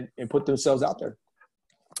and put themselves out there.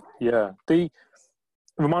 Yeah. It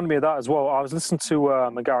reminded me of that as well. I was listening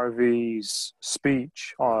to Gary Vee's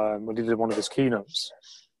speech when he did one of his keynotes,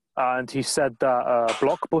 and he said that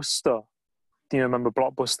Blockbuster, remember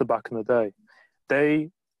Blockbuster back in the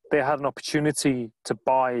day? They had an opportunity to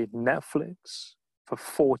buy Netflix for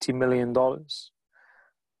 $40 million.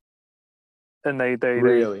 And they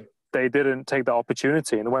didn't take that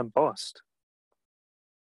opportunity, and it went bust.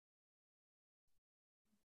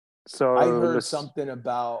 So I heard something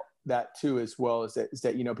about that too, as well, is that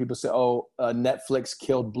people say, Netflix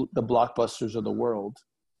killed the Blockbusters of the world.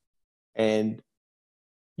 And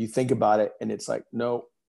you think about it and it's like, no,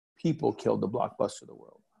 people killed the Blockbuster of the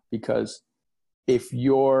world. Because if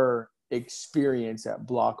your experience at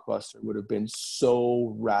Blockbuster would have been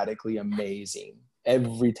so radically amazing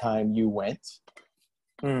every time you went,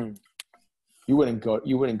 you wouldn't go,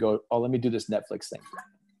 oh, let me do this Netflix thing.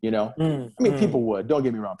 I mean, people would, don't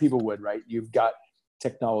get me wrong. People would, right? You've got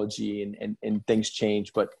technology and things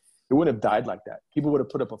change, but it wouldn't have died like that. People would have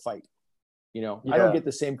put up a fight. I don't get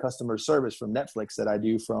the same customer service from Netflix that I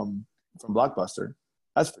do from Blockbuster.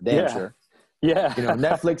 That's for damn sure. Yeah.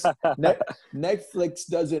 Netflix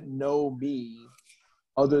doesn't know me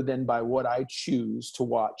other than by what I choose to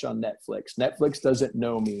watch on Netflix. Netflix doesn't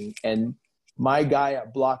know me. And my guy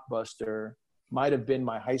at Blockbuster might have been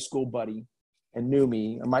my high school buddy and knew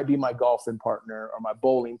me, or might be my golfing partner or my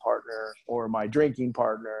bowling partner or my drinking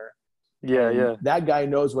partner. That guy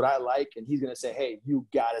knows what I like, and he's going to say, hey, you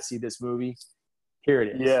got to see this movie. Here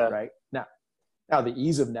it is, right? Now, the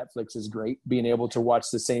ease of Netflix is great, being able to watch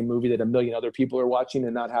the same movie that a million other people are watching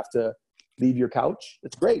and not have to leave your couch.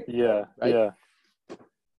 It's great. Right?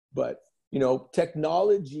 But,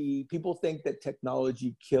 technology, people think that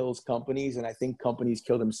technology kills companies, and I think companies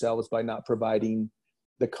kill themselves by not providing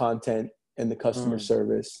the content and the customer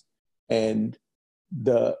service and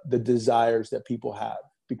the desires that people have.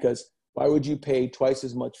 Because why would you pay twice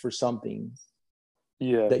as much for something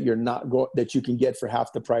that you're not that you can get for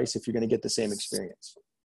half the price if you're going to get the same experience?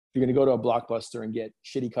 If you're going to go to a Blockbuster and get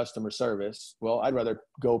shitty customer service, well, I'd rather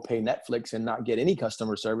go pay Netflix and not get any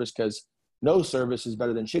customer service, because no service is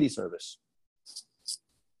better than shitty service.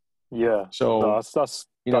 Yeah. So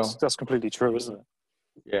no, that's completely true, isn't it?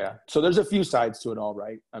 Yeah. So there's a few sides to it all,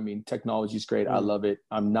 right? I mean, technology is great. I love it.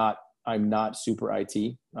 I'm not super IT.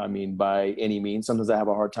 I mean, by any means. Sometimes I have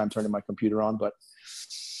a hard time turning my computer on, but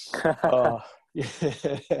no,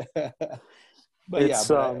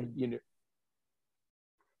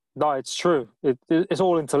 it's true. It's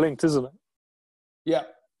all interlinked, isn't it? Yeah.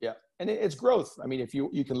 And it's growth. I mean, if you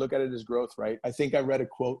can look at it as growth, right? I think I read a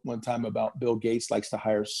quote one time about Bill Gates likes to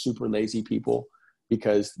hire super lazy people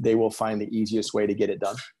because they will find the easiest way to get it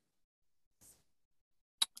done.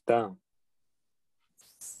 Damn.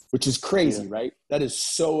 which is crazy, right? That is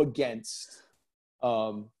so against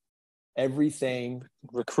everything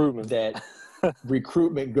recruitment that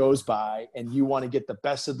recruitment goes by, and you want to get the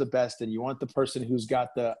best of the best, and you want the person who's got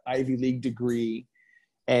the Ivy League degree.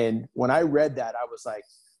 And when I read that, I was like,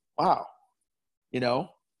 wow,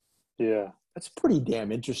 that's pretty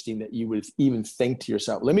damn interesting that you would even think to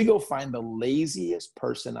yourself, let me go find the laziest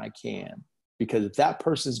person I can, because that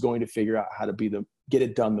person is going to figure out how to get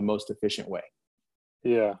it done the most efficient way.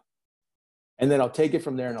 Yeah. And then I'll take it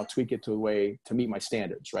from there and I'll tweak it to a way to meet my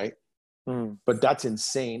standards, right? But that's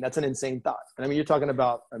insane. That's an insane thought. And I mean, you're talking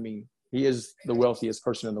about, he is the wealthiest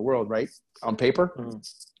person in the world, right? On paper.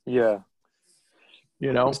 Yeah.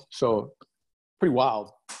 So pretty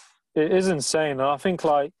wild. It is insane. And I think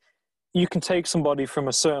like you can take somebody from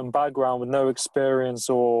a certain background with no experience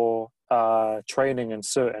or training in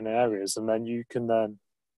certain areas, and then you can then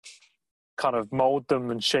kind of mold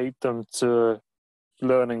them and shape them to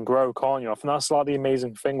learn and grow, can't you? I think that's like the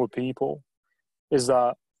amazing thing with people, is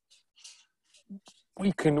that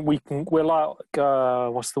we're like,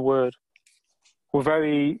 what's the word? We're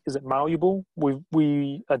very, is it malleable?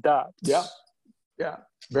 We adapt. Yeah. Yeah.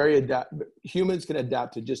 Very adapt. Humans can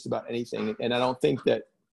adapt to just about anything. And I don't think that,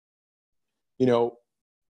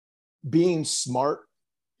 being smart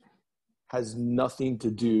has nothing to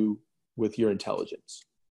do with your intelligence.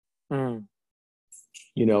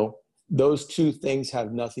 Those two things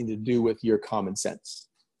have nothing to do with your common sense.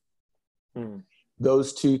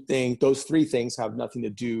 Those three things have nothing to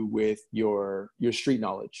do with your street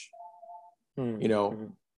knowledge.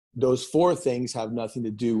 Those four things have nothing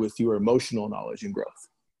to do with your emotional knowledge and growth.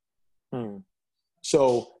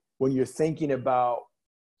 So when you're thinking about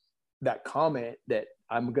that comment that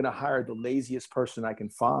I'm going to hire the laziest person I can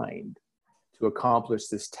find to accomplish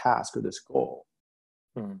this task or this goal,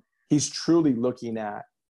 he's truly looking at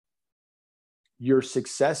your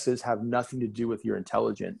successes have nothing to do with your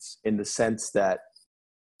intelligence, in the sense that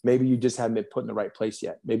maybe you just haven't been put in the right place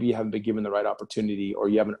yet. Maybe you haven't been given the right opportunity, or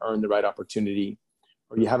you haven't earned the right opportunity,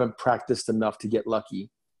 or you haven't practiced enough to get lucky.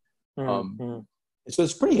 So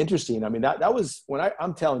it's pretty interesting. I mean, that was when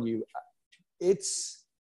I'm telling you,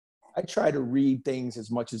 I try to read things as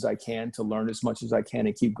much as I can, to learn as much as I can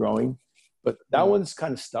and keep growing. But that one's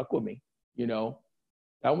kind of stuck with me,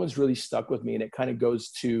 that one's really stuck with me. And it kind of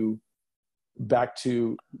goes back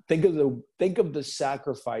to think of the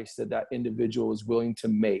sacrifice that individual is willing to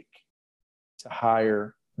make to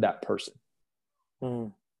hire that person.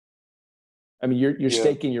 I mean, you're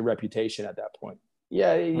staking your reputation at that point.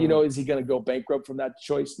 Yeah. Is he going to go bankrupt from that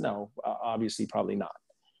choice? No, obviously probably not.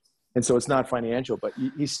 And so it's not financial, but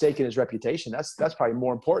he's staking his reputation. That's probably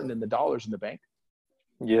more important than the dollars in the bank.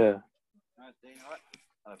 Yeah.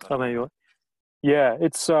 Yeah.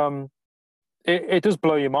 It's, it does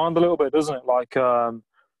blow your mind a little bit, doesn't it? Like, I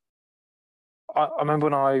remember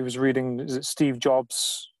when I was reading, is it Steve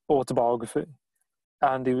Jobs' autobiography?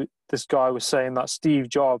 And this guy was saying that Steve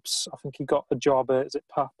Jobs, I think he got a job at, is it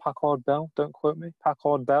Packard Bell? Don't quote me.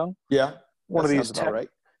 Packard Bell? Yeah. One of these about right.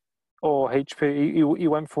 Or HP. He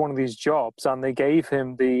went for one of these jobs, and they gave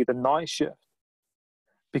him the night shift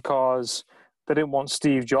because they didn't want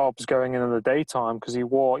Steve Jobs going in the daytime, because he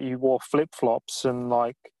wore flip-flops and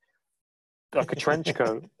like a trench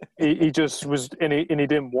coat. he just was, and he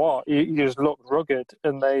didn't what? He just looked rugged,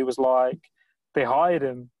 and they hired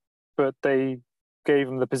him, but they gave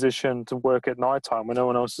him the position to work at nighttime when no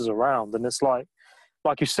one else is around. And it's like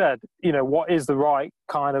you said, what is the right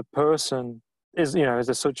kind of person? Is there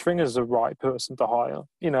such thing as the right person to hire?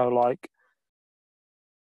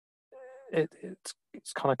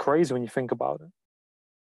 It's kind of crazy when you think about it.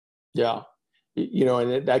 Yeah.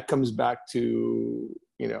 And that comes back to,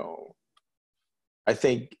 I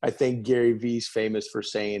think Gary Vee's famous for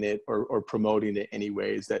saying it or promoting it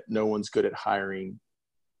anyways, that no one's good at hiring.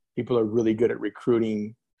 People are really good at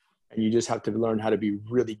recruiting, and you just have to learn how to be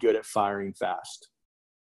really good at firing fast.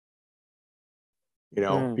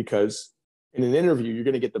 Because in an interview, you're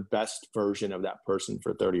going to get the best version of that person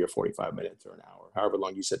for 30 or 45 minutes or an hour, however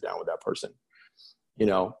long you sit down with that person,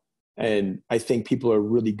 And I think people are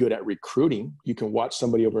really good at recruiting. You can watch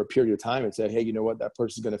somebody over a period of time and say, hey, you know what? That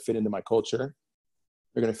person's going to fit into my culture.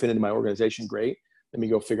 They're going to fit into my organization. Great. Let me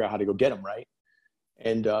go figure out how to go get them. Right.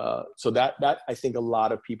 And so that I think a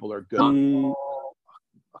lot of people are good.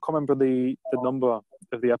 I can't remember the number of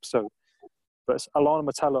the episode, but it's Alana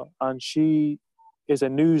Matella, and she is a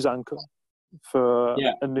news anchor for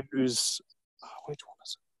a news. Which one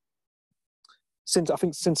is it? I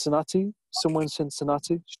think Cincinnati, somewhere in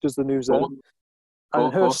Cincinnati. She does the news there.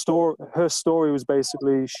 And her story was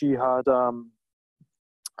basically she had, I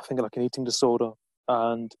think, like an eating disorder,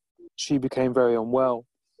 and she became very unwell.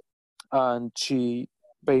 and she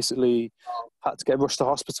basically had to get rushed to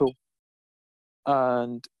hospital,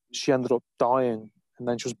 and she ended up dying, and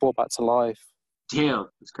then she was brought back to life. Damn,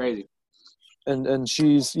 it's crazy. And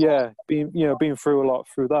she's been through a lot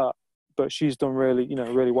through that, but she's done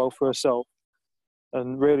really well for herself,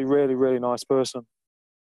 and really, really, really nice person.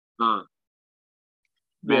 Man,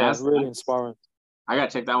 yeah, really inspiring. I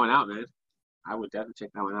gotta check that one out, man. I would definitely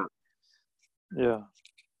check that one out. Yeah.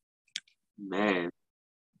 Man,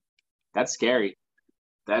 that's scary.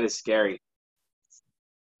 That is scary.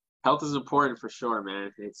 Health is important for sure,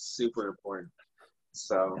 man. It's super important.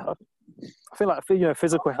 So I feel like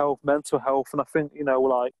physical health, mental health, and I think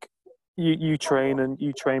like you train and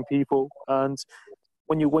you train people, and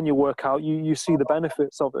when you work out, you see the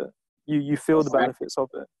benefits of it. You feel the benefits of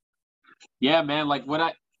it. Yeah, man. Like one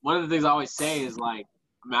of the things I always say is like,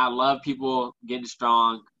 I love people getting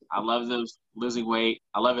strong. I love them losing weight.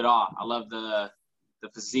 I love it all. I love the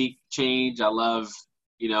physique change. I love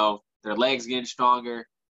their legs getting stronger.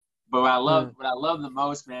 But what I love the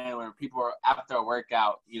most, man, when people are after a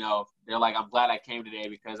workout, they're like, I'm glad I came today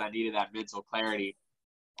because I needed that mental clarity,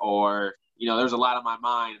 or there's a lot on my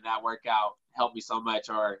mind, and that workout helped me so much,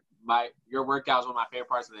 or your workout is one of my favorite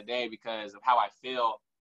parts of the day because of how I feel,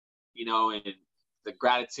 and the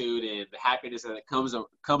gratitude and the happiness that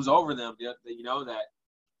comes over them,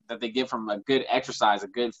 that they get from a good exercise, a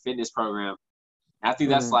good fitness program. And I think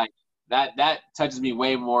that's like that touches me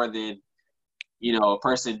way more than a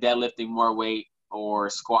person deadlifting more weight or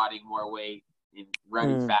squatting more weight and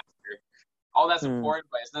running faster. All that's important,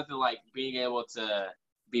 but it's nothing like being able to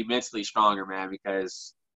be mentally stronger, man,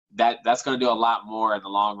 because that's going to do a lot more in the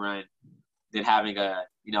long run than having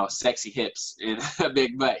sexy hips and a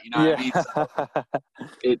big butt. You know what I mean?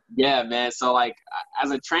 So man. So like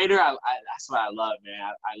as a trainer, that's what I love,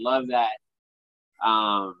 man. I love that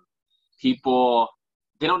people,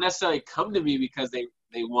 they don't necessarily come to me because they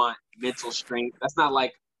want mental strength. That's not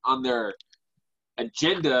like on their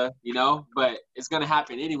agenda, but it's going to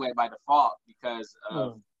happen anyway by default because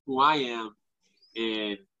of who I am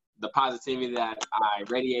and the positivity that I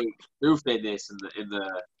radiate through fitness and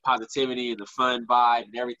the positivity and the fun vibe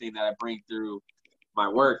and everything that I bring through my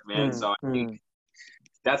work, man. So I think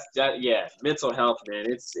that's mental health, man.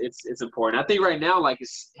 It's important. I think right now, like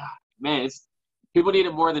it's people need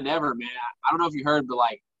it more than ever, man. I don't know if you heard, but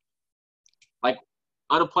like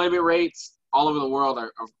unemployment rates all over the world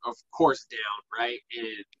are of course down, right?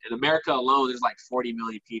 And in America alone, there's like 40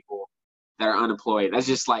 million people that are unemployed. That's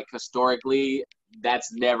just like historically,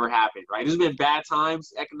 that's never happened, right? There's been bad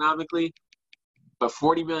times economically, but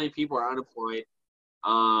 40 million people are unemployed.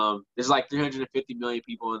 There's like 350 million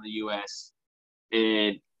people in the U.S.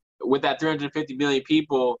 And with that 350 million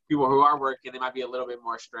people who are working, they might be a little bit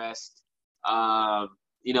more stressed.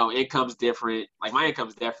 Income's different. Like my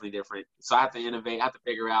income's definitely different. So I have to innovate. I have to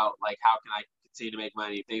figure out like how can I continue to make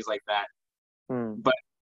money, things like that. But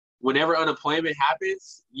whenever unemployment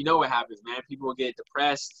happens, what happens, man. People get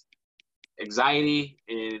depressed, anxiety,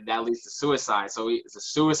 and that leads to suicide. So the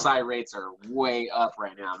suicide rates are way up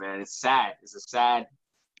right now, man. It's sad. It's a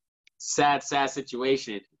sad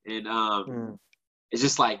situation. And it's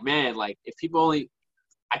just like, man, like if people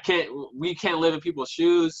we can't live in people's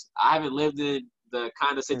shoes. I haven't lived in the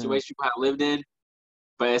kind of situation people have lived in,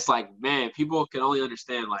 but it's like, man, people can only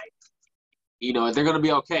understand, like, they're going to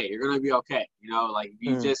be okay. You're going to be okay. Like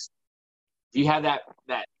if you have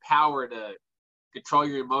that power to control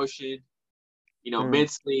your emotion,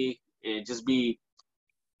 mentally, and just be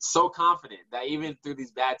so confident that even through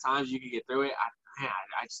these bad times, you can get through it.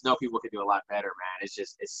 I just know people can do a lot better, man.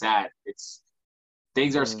 It's sad.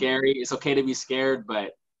 Things are scary. It's okay to be scared,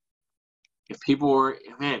 but if people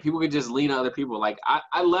could just lean on other people. Like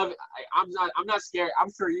I love it. I'm not scared.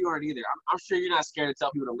 I'm sure you aren't either. I'm sure you're not scared to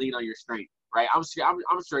tell people to lean on your strength, right? I'm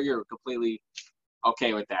sure you're completely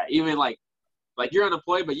okay with that. Even like you're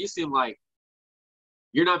unemployed, but you seem like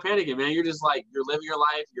you're not panicking, man. You're just like, you're living your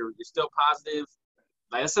life. You're still positive.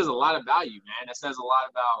 Like that says a lot about you, man. That says a lot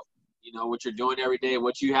about, what you're doing every day,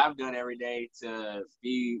 what you have done every day to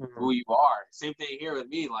be who you are. Same thing here with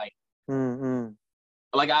me.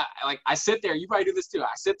 Like, I sit there, you probably do this too. I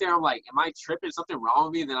sit there, I'm like, am I tripping? Something wrong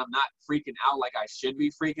with me that I'm not freaking out like I should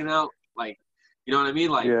be freaking out? Like, you know what I mean?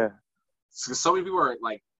 Like, so many people are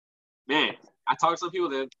like, man, I talk to some people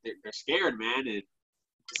that they're scared, man. And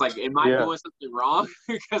it's like, am I doing something wrong?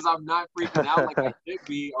 Because I'm not freaking out like I should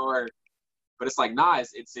be, but it's like, nah,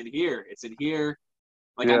 it's in here. It's in here.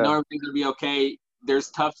 Like, I know everything's gonna be okay. There's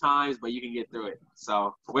tough times, but you can get through it.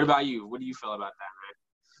 So what about you? What do you feel about that,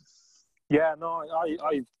 man? Yeah, no,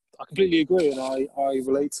 I completely agree, and I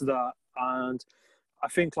relate to that. And I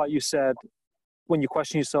think, like you said, when you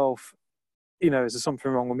question yourself, is there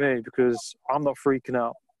something wrong with me because I'm not freaking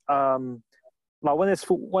out? Like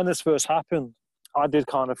when this first happened, I did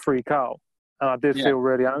kind of freak out, and I did feel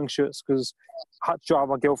really anxious because I had to drive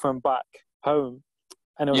my girlfriend back home,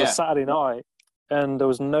 and it was a Saturday night, and there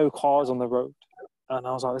was no cars on the road, and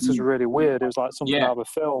I was like, this is really weird. It was like something out of a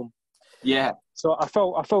film. Yeah. So I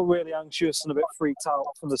felt really anxious and a bit freaked out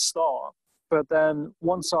from the start, but then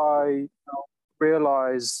once I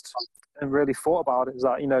realized and really thought about it, is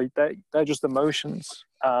that they're just emotions,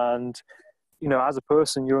 and as a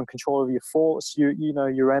person, you're in control of your thoughts,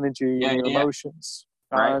 your energy, and your emotions,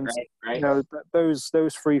 and right. those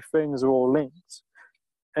three things are all linked.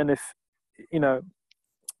 And if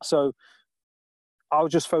so I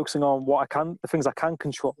was just focusing on the things I can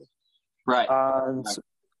control, right? And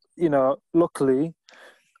luckily,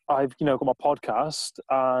 I've got my podcast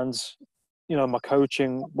and my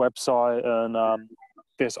coaching website and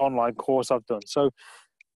this online course I've done. So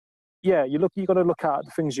yeah, you got to look at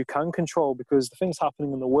the things you can control, because the things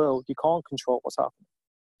happening in the world, you can't control what's happening.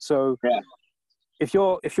 So if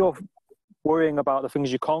you're worrying about the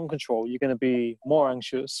things you can't control, you're going to be more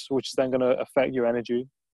anxious, which is then going to affect your energy.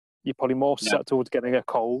 You're probably more susceptible to getting a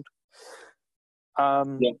cold.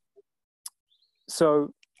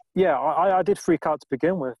 So yeah, I did freak out to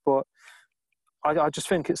begin with, but I just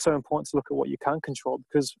think it's so important to look at what you can control,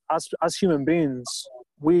 because as human beings,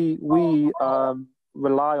 we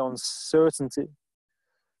rely on certainty.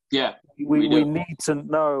 Yeah, we need to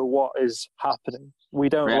know what is happening. We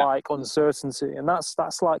don't like uncertainty, and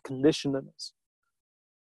that's like conditioning us.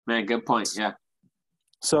 Man, good point. Yeah.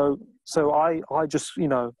 So I just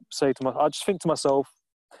I just think to myself,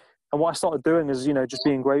 and what I started doing is just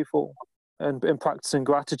being grateful and practicing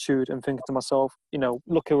gratitude and thinking to myself,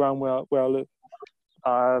 look around where I live,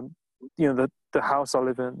 the house I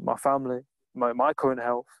live in, my family, my current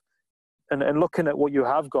health, and looking at what you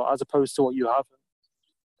have got as opposed to what you haven't,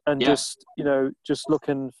 and just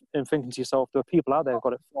looking and thinking to yourself, there are people out there who've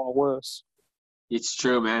got it far worse. It's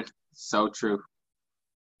true, man. So true.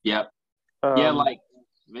 Yep.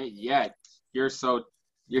 Man, you're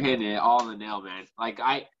hitting it all in the nail, man. Like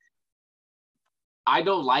I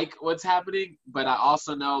don't like what's happening, but I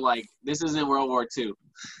also know, like, this isn't World War II.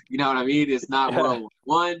 You know what I mean? It's not World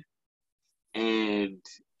War I, and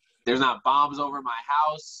there's not bombs over my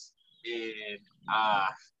house, and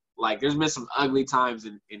there's been some ugly times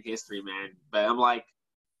in history, man. But I'm like,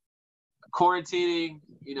 quarantining,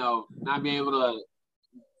 not being able to,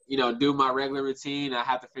 do my regular routine. I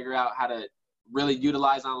have to figure out how to really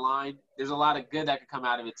utilize online. There's a lot of good that can come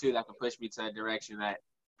out of it too, that can push me to a direction that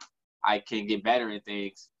I can get better in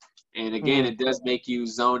things. And again, it does make you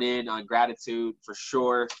zone in on gratitude for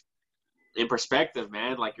sure. In perspective,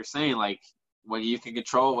 man, like you're saying, like what you can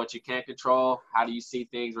control, what you can't control, how do you see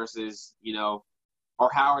things versus, or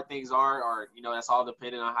how things are, or, that's all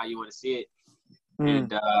dependent on how you want to see it.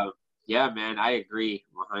 And yeah, man, I agree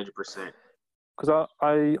 100%. Because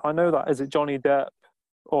I know that, is it Johnny Depp,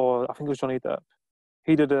 or I think it was Johnny Depp?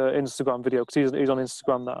 He did an Instagram video, because he's on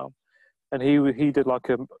Instagram now, and he did like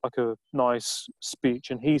a nice speech,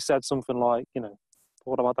 and he said something like,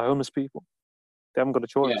 what about the homeless people? They haven't got a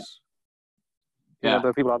choice. There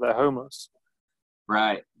are people out there homeless.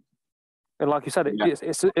 Right. And like you said,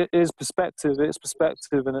 it is perspective. It's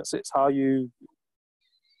perspective, and it's how you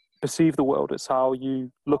perceive the world. It's how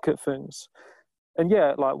you look at things. And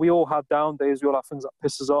yeah, like we all have down days. We all have things that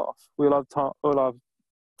piss us off. We all have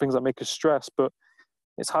things that make us stress. But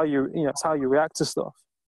it's how it's how you react to stuff.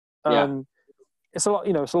 It's a lot.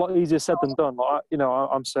 It's a lot easier said than done. Like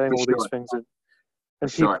I'm saying all these things,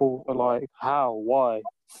 and people are like, how, why?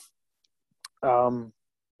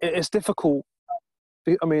 It's difficult.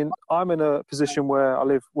 I mean, I'm in a position where I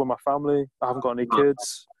live with my family. I haven't got any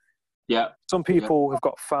kids. Yeah. Some people have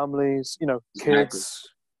got families, kids.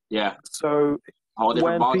 Yeah. So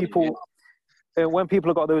when people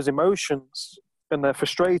have got those emotions and they're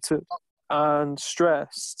frustrated and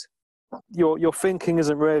stressed, your thinking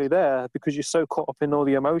isn't really there, because you're so caught up in all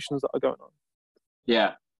the emotions that are going on.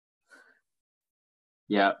 Yeah.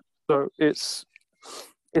 Yeah. So it's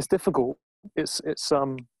difficult. It's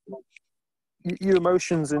your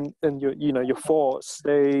emotions and your your thoughts,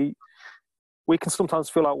 we can sometimes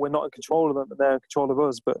feel like we're not in control of them and they're in control of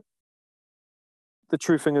us, but the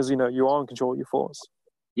true thing is, you are in control of your thoughts.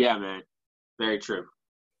 Yeah, man. Very true.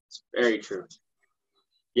 It's very true.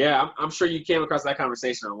 Yeah, I'm sure you came across that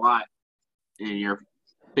conversation a lot in your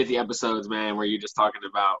 50 episodes, man, where you're just talking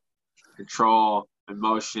about control,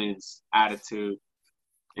 emotions, attitude.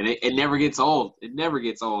 And it never gets old. It never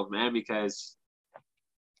gets old, man, because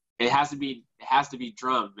it has to be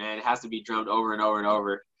drummed, man. It has to be drummed over and over and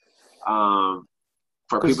over,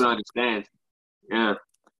 for people to understand. Yeah.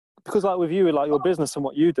 Because like with you, like your business and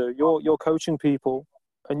what you do, you're coaching people,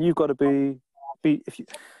 and you've got to be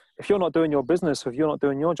if you're not doing your business, if you're not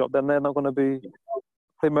doing your job, then they're not going to be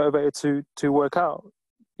motivated to work out.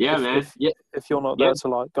 Yeah, man. If you're not there to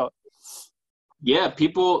like go. Yeah,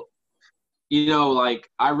 people, you know, like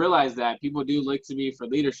I realize that people do look to me for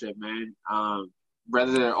leadership, man.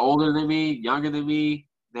 Whether they're older than me, younger than me,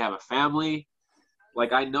 they have a family.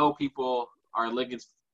 Like I know people are looking